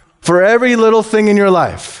for every little thing in your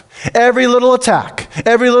life, every little attack,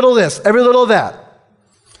 every little this, every little that.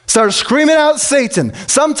 Start screaming out Satan.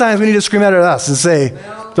 Sometimes we need to scream out at us and say,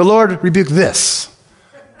 the Lord rebuke this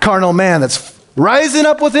carnal man that's rising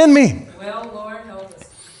up within me. Well, Lord, help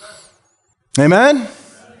us. Amen?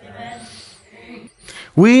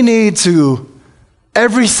 We need to,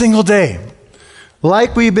 every single day,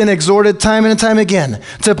 like we've been exhorted time and time again,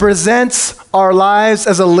 to present our lives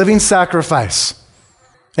as a living sacrifice.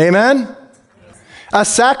 Amen? A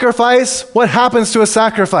sacrifice, what happens to a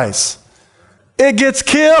sacrifice? It gets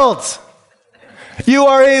killed. You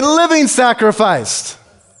are a living sacrifice.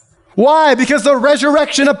 Why? Because the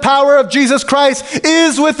resurrection of power of Jesus Christ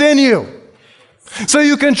is within you. So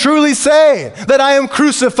you can truly say that I am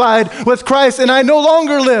crucified with Christ and I no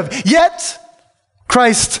longer live, yet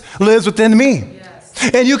Christ lives within me.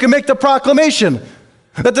 Yes. And you can make the proclamation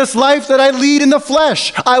that this life that I lead in the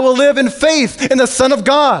flesh, I will live in faith in the Son of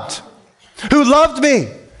God who loved me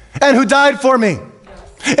and who died for me.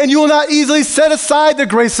 Yes. And you will not easily set aside the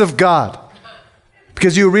grace of God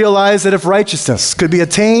because you realize that if righteousness could be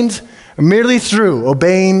attained merely through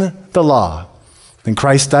obeying the law, then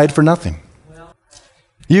Christ died for nothing.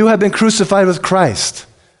 You have been crucified with Christ,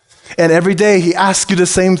 and every day he asks you the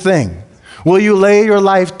same thing. Will you lay your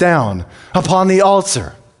life down upon the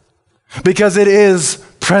altar? Because it is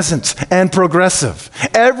present and progressive.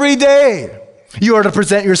 Every day you are to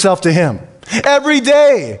present yourself to him. Every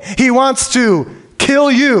day he wants to kill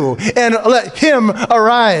you and let him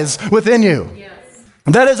arise within you. Yes.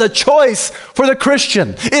 That is a choice for the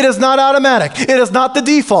Christian. It is not automatic. It is not the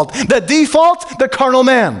default. The default, the carnal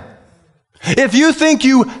man. If you think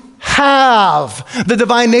you have the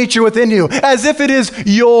divine nature within you as if it is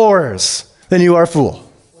yours, then you are a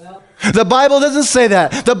fool. The Bible doesn't say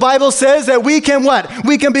that. The Bible says that we can what?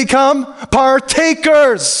 We can become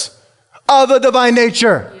partakers of the divine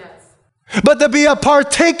nature. Yes. But to be a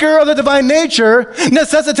partaker of the divine nature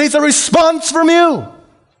necessitates a response from you.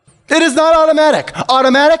 It is not automatic.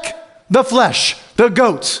 Automatic, the flesh, the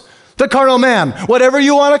goat, the carnal man, whatever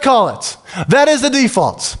you want to call it. That is the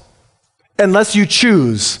default. Unless you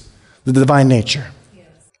choose the divine nature. Yes.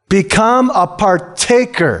 Become a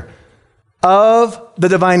partaker of the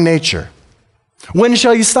divine nature. When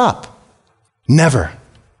shall you stop? Never.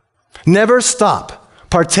 Never stop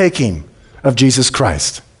partaking of Jesus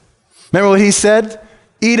Christ. Remember what he said?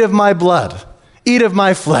 Eat of my blood. Eat of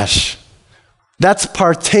my flesh. That's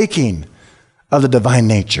partaking of the divine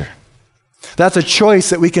nature. That's a choice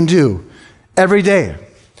that we can do every day.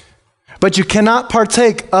 But you cannot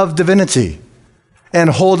partake of divinity and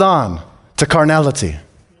hold on to carnality.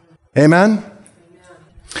 Amen?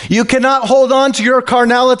 You cannot hold on to your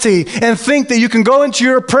carnality and think that you can go into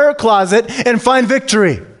your prayer closet and find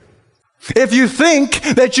victory. If you think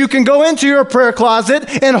that you can go into your prayer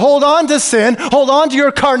closet and hold on to sin, hold on to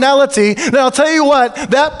your carnality, then I'll tell you what,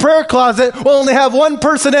 that prayer closet will only have one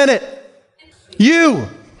person in it. You.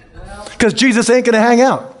 Because Jesus ain't going to hang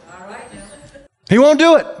out. He won't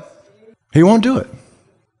do it. He won't do it.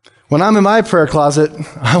 When I'm in my prayer closet,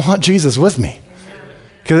 I want Jesus with me.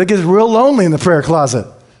 Because it gets real lonely in the prayer closet.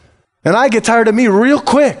 And I get tired of me real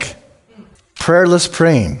quick. Prayerless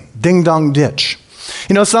praying. Ding dong ditch.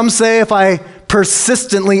 You know, some say if I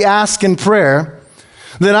persistently ask in prayer,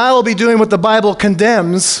 then I will be doing what the Bible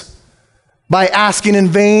condemns by asking in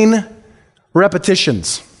vain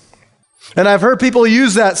repetitions. And I've heard people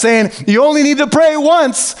use that saying, you only need to pray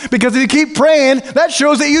once because if you keep praying, that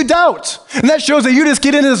shows that you doubt. And that shows that you just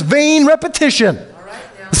get into this vain repetition.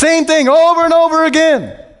 Same thing over and over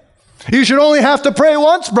again. You should only have to pray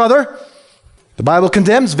once, brother. The Bible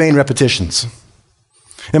condemns vain repetitions.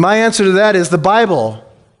 And my answer to that is the Bible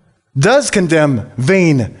does condemn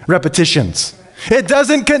vain repetitions. It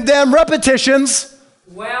doesn't condemn repetitions.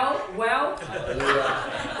 Well.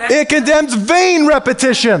 It condemns vain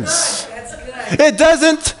repetitions. It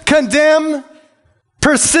doesn't condemn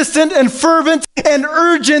persistent and fervent and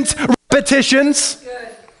urgent repetitions.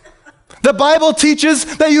 The Bible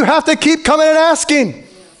teaches that you have to keep coming and asking.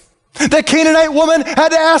 The Canaanite woman had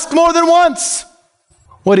to ask more than once.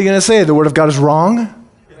 What are you going to say? The Word of God is wrong?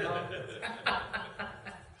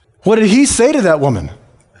 What did he say to that woman?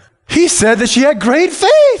 He said that she had great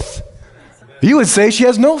faith. You would say she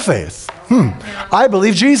has no faith. I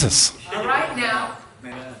believe Jesus. All right now.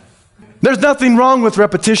 There's nothing wrong with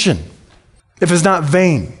repetition if it's not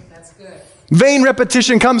vain. That's good. Vain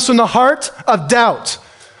repetition comes from the heart of doubt.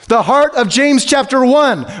 The heart of James chapter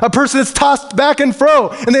 1, a person that's tossed back and fro,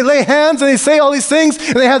 and they lay hands and they say all these things,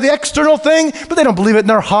 and they have the external thing, but they don't believe it in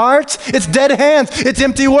their heart. It's dead hands. It's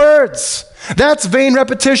empty words. That's vain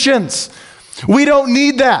repetitions. We don't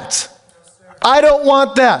need that. I don't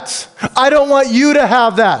want that. I don't want you to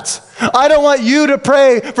have that. I don't want you to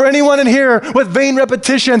pray for anyone in here with vain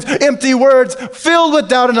repetitions, empty words, filled with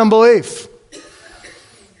doubt and unbelief.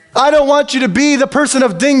 I don't want you to be the person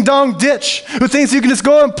of ding-dong ditch who thinks you can just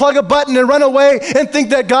go and plug a button and run away and think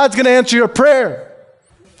that God's going to answer your prayer.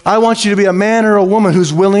 I want you to be a man or a woman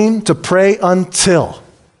who's willing to pray until.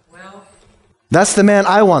 Well, that's the man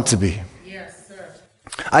I want to be. yes, sir.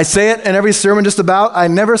 I say it in every sermon just about. I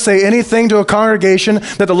never say anything to a congregation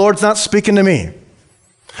that the Lord's not speaking to me.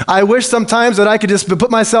 I wish sometimes that I could just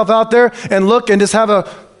put myself out there and look and just have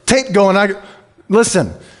a tape going.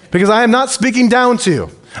 Listen, because I am not speaking down to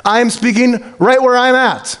you. I am speaking right where I'm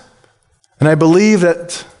at. And I believe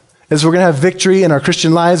that as we're going to have victory in our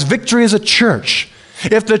Christian lives, victory as a church.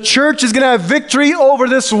 If the church is going to have victory over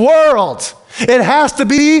this world, it has to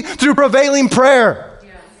be through prevailing prayer.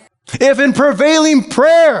 If in prevailing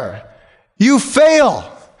prayer you fail,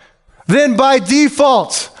 then by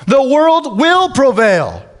default, the world will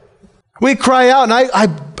prevail. We cry out, and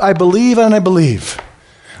I believe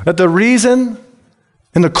that the reason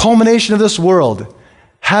and the culmination of this world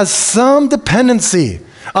has some dependency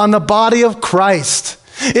on the body of Christ.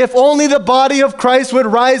 If only the body of Christ would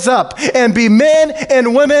rise up and be men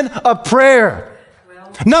and women of prayer,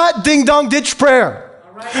 not ding-dong ditch prayer.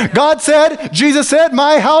 God said, Jesus said,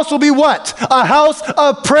 my house will be what? A house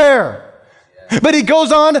of prayer. But he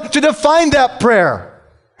goes on to define that prayer.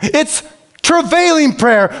 It's travailing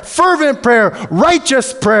prayer, fervent prayer,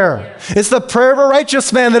 righteous prayer. It's the prayer of a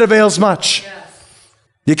righteous man that avails much.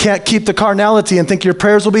 You can't keep the carnality and think your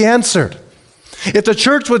prayers will be answered. If the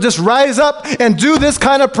church would just rise up and do this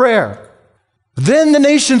kind of prayer, then the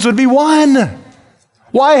nations would be won.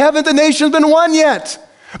 Why haven't the nations been won yet?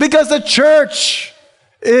 Because the church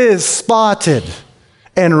is spotted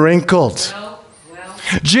and wrinkled.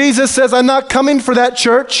 Jesus says, I'm not coming for that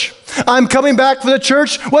church. I'm coming back for the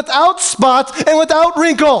church without spot and without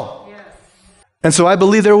wrinkle. And so I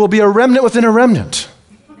believe there will be a remnant within a remnant.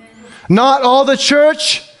 Not all the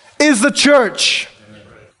church is the church.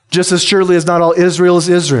 Just as surely as not all Israel is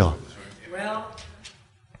Israel.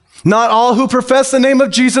 Not all who profess the name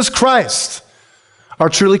of Jesus Christ are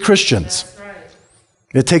truly Christians.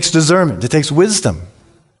 It takes discernment. It takes wisdom.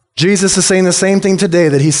 Jesus is saying the same thing today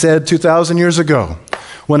that he said 2,000 years ago.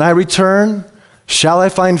 When I return, shall I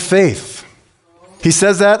find faith? He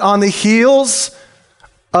says that on the heels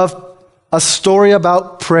of a story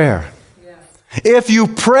about prayer. If you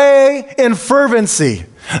pray in fervency,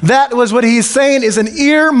 that was what he's saying is an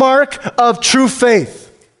earmark of true faith.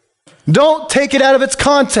 Don't take it out of its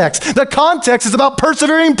context. The context is about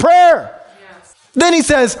persevering prayer. Then he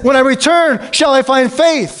says, when I return, shall I find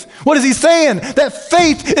faith? What is he saying? That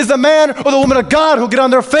faith is the man or the woman of God who get on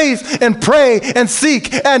their face and pray and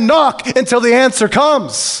seek and knock until the answer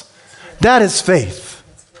comes. That is faith.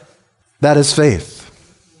 That is faith.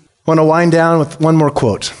 I want to wind down with one more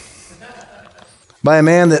quote by a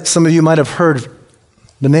man that some of you might have heard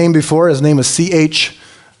the name before. His name is C.H.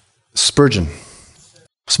 Spurgeon.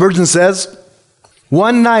 Spurgeon says,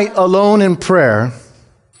 one night alone in prayer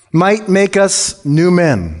might make us new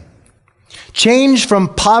men, change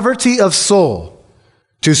from poverty of soul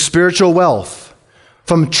to spiritual wealth,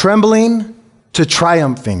 from trembling to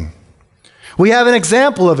triumphing. We have an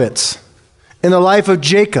example of it in the life of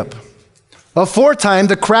Jacob. Aforetime,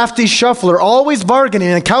 the crafty shuffler, always bargaining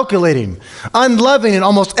and calculating, unloving in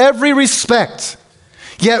almost every respect.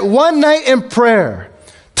 Yet one night in prayer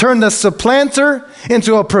turned the supplanter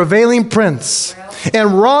into a prevailing prince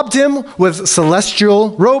and robed him with celestial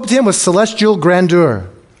grandeur.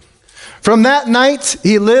 From that night,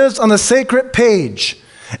 he lives on the sacred page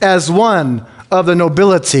as one of the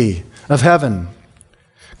nobility of heaven.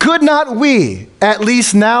 Could not we, at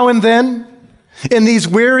least now and then, in these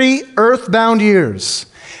weary earthbound years,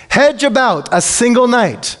 hedge about a single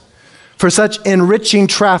night for such enriching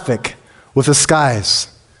traffic with the skies?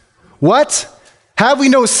 What? Have we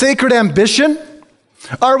no sacred ambition?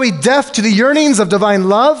 Are we deaf to the yearnings of divine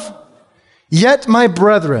love? Yet, my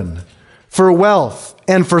brethren, for wealth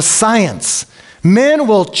and for science, men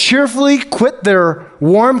will cheerfully quit their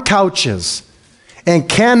warm couches. And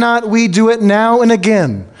cannot we do it now and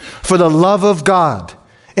again for the love of God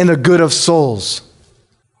and the good of souls?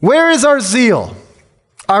 Where is our zeal,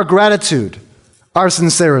 our gratitude, our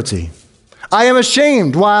sincerity? I am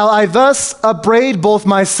ashamed while I thus upbraid both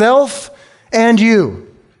myself and you.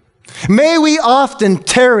 May we often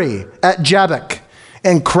tarry at Jabbok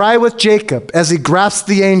and cry with Jacob as he grasps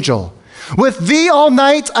the angel. With thee all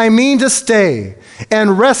night I mean to stay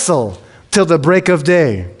and wrestle till the break of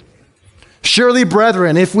day. Surely,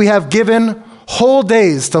 brethren, if we have given whole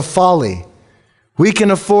days to folly, we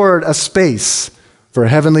can afford a space for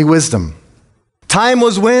heavenly wisdom. Time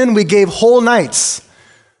was when we gave whole nights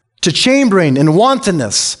to chambering and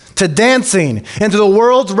wantonness, to dancing, and to the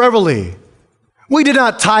world's revelry. We did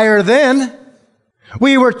not tire then.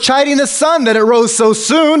 We were chiding the sun that it rose so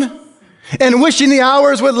soon, and wishing the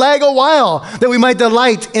hours would lag a while, that we might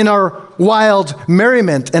delight in our wild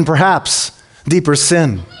merriment and perhaps deeper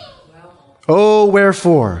sin. Oh,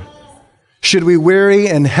 wherefore should we weary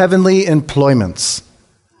in heavenly employments?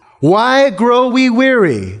 Why grow we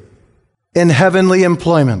weary in heavenly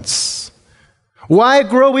employments? Why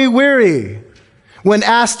grow we weary when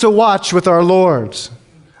asked to watch with our Lord?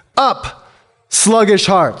 Up, sluggish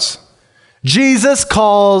hearts, Jesus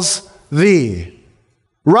calls thee.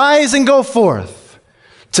 Rise and go forth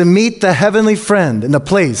to meet the heavenly friend in the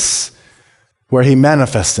place where he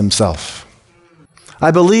manifests himself.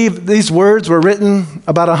 I believe these words were written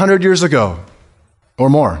about 100 years ago or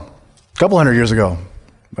more, a couple hundred years ago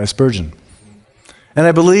by Spurgeon. And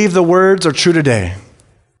I believe the words are true today.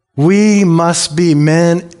 We must be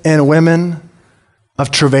men and women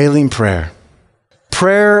of travailing prayer,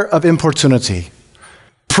 prayer of importunity,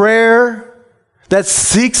 prayer that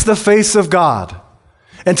seeks the face of God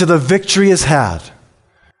until the victory is had.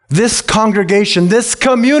 This congregation, this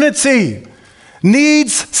community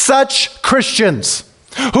needs such Christians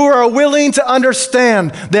who are willing to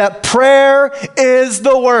understand that prayer is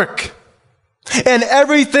the work and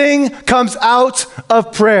everything comes out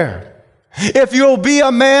of prayer. If you'll be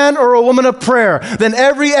a man or a woman of prayer, then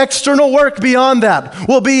every external work beyond that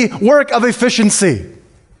will be work of efficiency.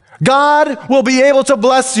 God will be able to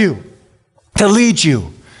bless you, to lead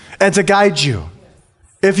you, and to guide you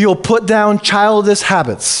if you'll put down childish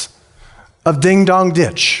habits of ding-dong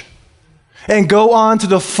ditch and go on to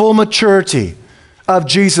the full maturity of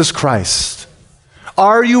Jesus Christ.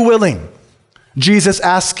 Are you willing, Jesus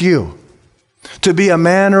asks you, to be a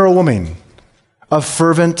man or a woman of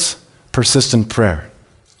fervent, persistent prayer?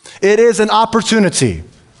 It is an opportunity.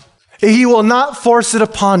 He will not force it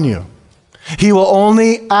upon you. He will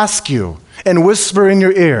only ask you and whisper in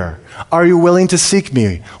your ear, are you willing to seek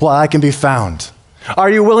me while I can be found? Are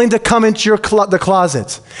you willing to come into the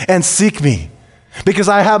closet and seek me? Because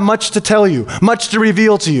I have much to tell you, much to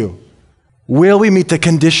reveal to you. Will we meet the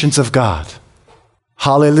conditions of God?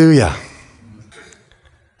 Hallelujah.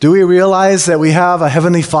 Do we realize that we have a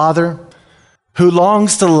Heavenly Father who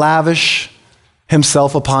longs to lavish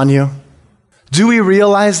himself upon you? Do we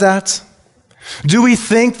realize that? Do we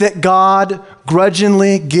think that God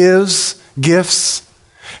grudgingly gives gifts?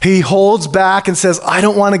 He holds back and says, I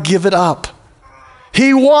don't want to give it up.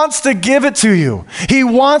 He wants to give it to you. He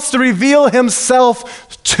wants to reveal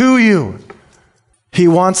himself to you. He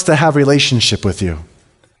wants to have relationship with you.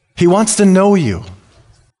 He wants to know you.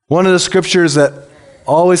 One of the scriptures that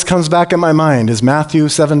always comes back in my mind is Matthew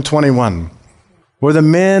 7:21, where the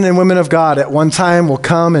men and women of God at one time will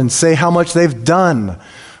come and say how much they've done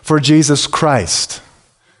for Jesus Christ.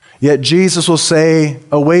 Yet Jesus will say,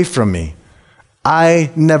 away from me,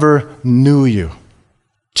 I never knew you.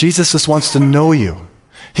 Jesus just wants to know you.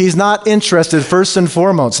 He's not interested first and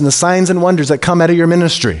foremost in the signs and wonders that come out of your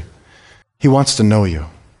ministry. He wants to know you.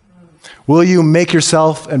 Will you make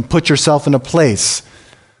yourself and put yourself in a place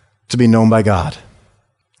to be known by God?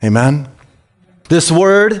 Amen? This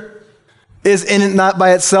word is in and not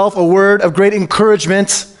by itself a word of great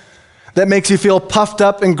encouragement that makes you feel puffed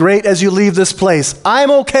up and great as you leave this place. I'm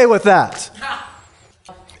okay with that.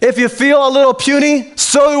 If you feel a little puny,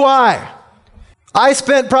 so do I. I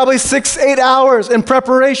spent probably 6-8 hours in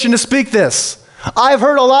preparation to speak this. I've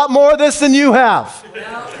heard a lot more of this than you have.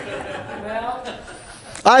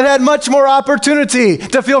 I've had much more opportunity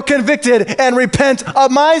to feel convicted and repent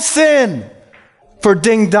of my sin for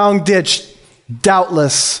ding-dong ditch,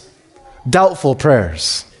 doubtful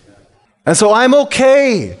prayers. And so I'm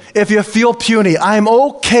okay if you feel puny. I'm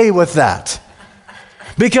okay with that.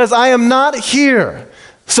 Because I am not here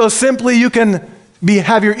so simply you can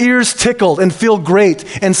have your ears tickled and feel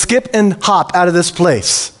great and skip and hop out of this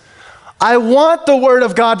place. I want the word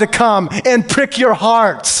of God to come and prick your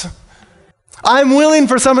heart. I'm willing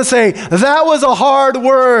for someone to say, that was a hard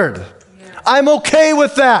word. I'm okay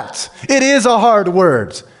with that. It is a hard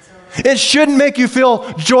word. It shouldn't make you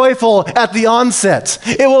feel joyful at the onset.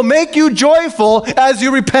 It will make you joyful as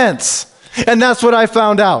you repent. And that's what I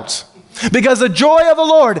found out. Because the joy of the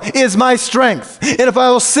Lord is my strength. And if I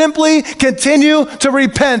will simply continue to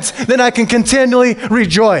repent, then I can continually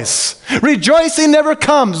rejoice. Rejoicing never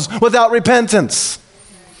comes without repentance.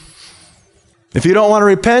 If you don't want to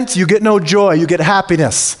repent, you get no joy, you get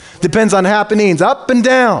happiness. Depends on happenings, up and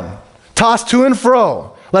down, tossed to and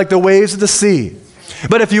fro, like the waves of the sea.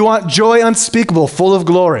 But if you want joy unspeakable, full of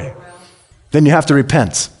glory, then you have to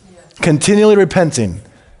repent. Continually repenting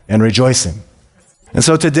and rejoicing. And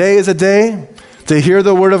so today is a day to hear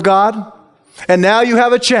the Word of God, and now you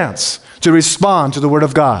have a chance to respond to the Word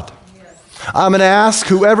of God. I'm going to ask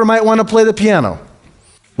whoever might want to play the piano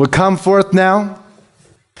would come forth now,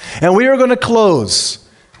 and we are going to close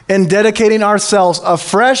in dedicating ourselves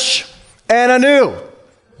afresh and anew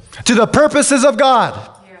to the purposes of God.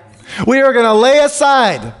 We are going to lay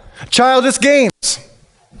aside childish games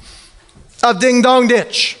of ding-dong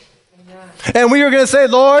ditch, and we are going to say,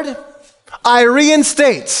 Lord, I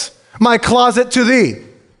reinstate my closet to thee.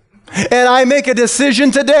 And I make a decision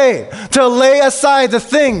today to lay aside the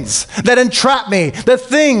things that entrap me, the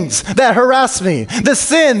things that harass me, the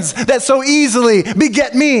sins that so easily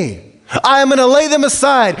beget me. I am going to lay them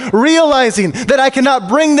aside, realizing that I cannot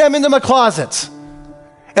bring them into my closet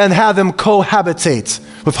and have them cohabitate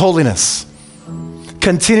with holiness,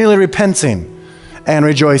 continually repenting and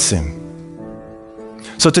rejoicing.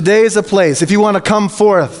 So today is a place, if you want to come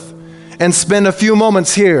forth and spend a few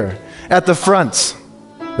moments here at the front,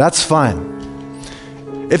 that's fine.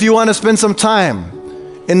 If you want to spend some time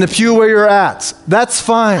in the pew where you're at, that's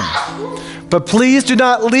fine. But please do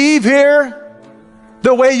not leave here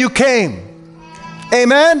the way you came.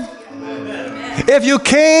 Amen? If you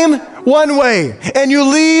came one way and you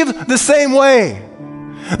leave the same way,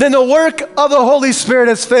 then the work of the Holy Spirit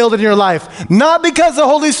has failed in your life. Not because the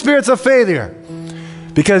Holy Spirit's a failure,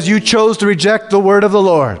 because you chose to reject the word of the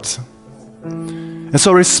Lord. And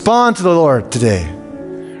so respond to the Lord today.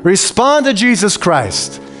 Respond to Jesus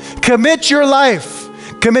Christ. Commit your life.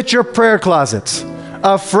 Commit your prayer closet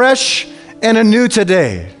afresh and anew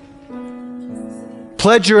today.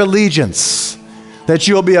 Pledge your allegiance that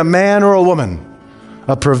you'll be a man or a woman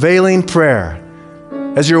of prevailing prayer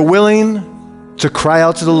as you're willing to cry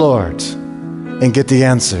out to the Lord and get the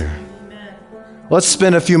answer. Let's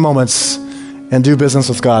spend a few moments and do business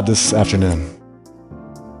with God this afternoon.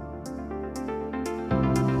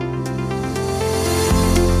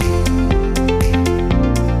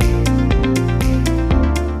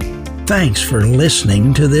 Thanks for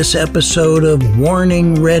listening to this episode of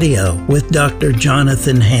Warning Radio with Dr.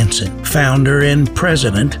 Jonathan Hansen, founder and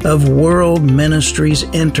president of World Ministries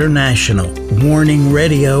International. Warning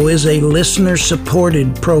Radio is a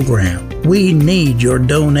listener-supported program. We need your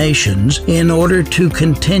donations in order to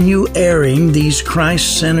continue airing these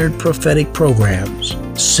Christ-centered prophetic programs.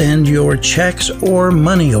 Send your checks or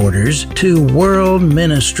money orders to World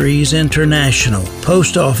Ministries International,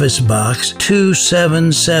 Post Office Box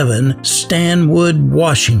 277, Stanwood,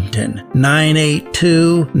 Washington,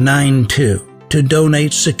 98292. To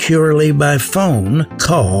donate securely by phone,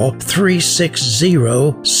 call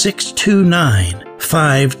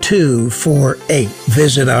 360-629-5248.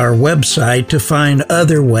 Visit our website to find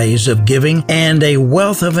other ways of giving and a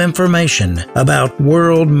wealth of information about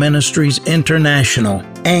World Ministries International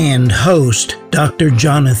and host Dr.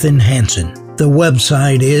 Jonathan Hansen. The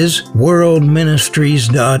website is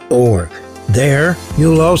worldministries.org. There,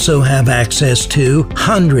 you'll also have access to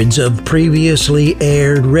hundreds of previously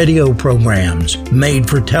aired radio programs, made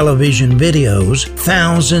for television videos,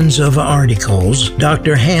 thousands of articles,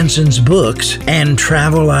 Dr. Hansen's books, and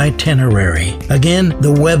travel itinerary. Again,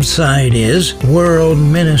 the website is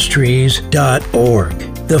worldministries.org.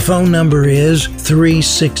 The phone number is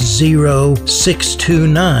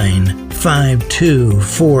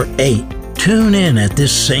 360-629-5248. Tune in at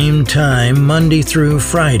this same time, Monday through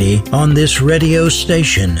Friday, on this radio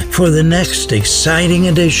station for the next exciting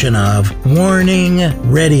edition of Warning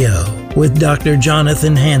Radio with Dr.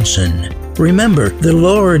 Jonathan Hansen. Remember, the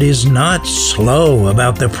Lord is not slow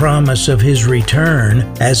about the promise of His return,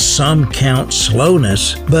 as some count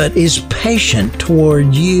slowness, but is patient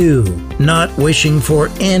toward you, not wishing for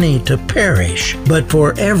any to perish, but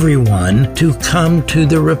for everyone to come to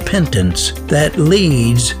the repentance that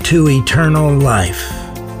leads to eternal life.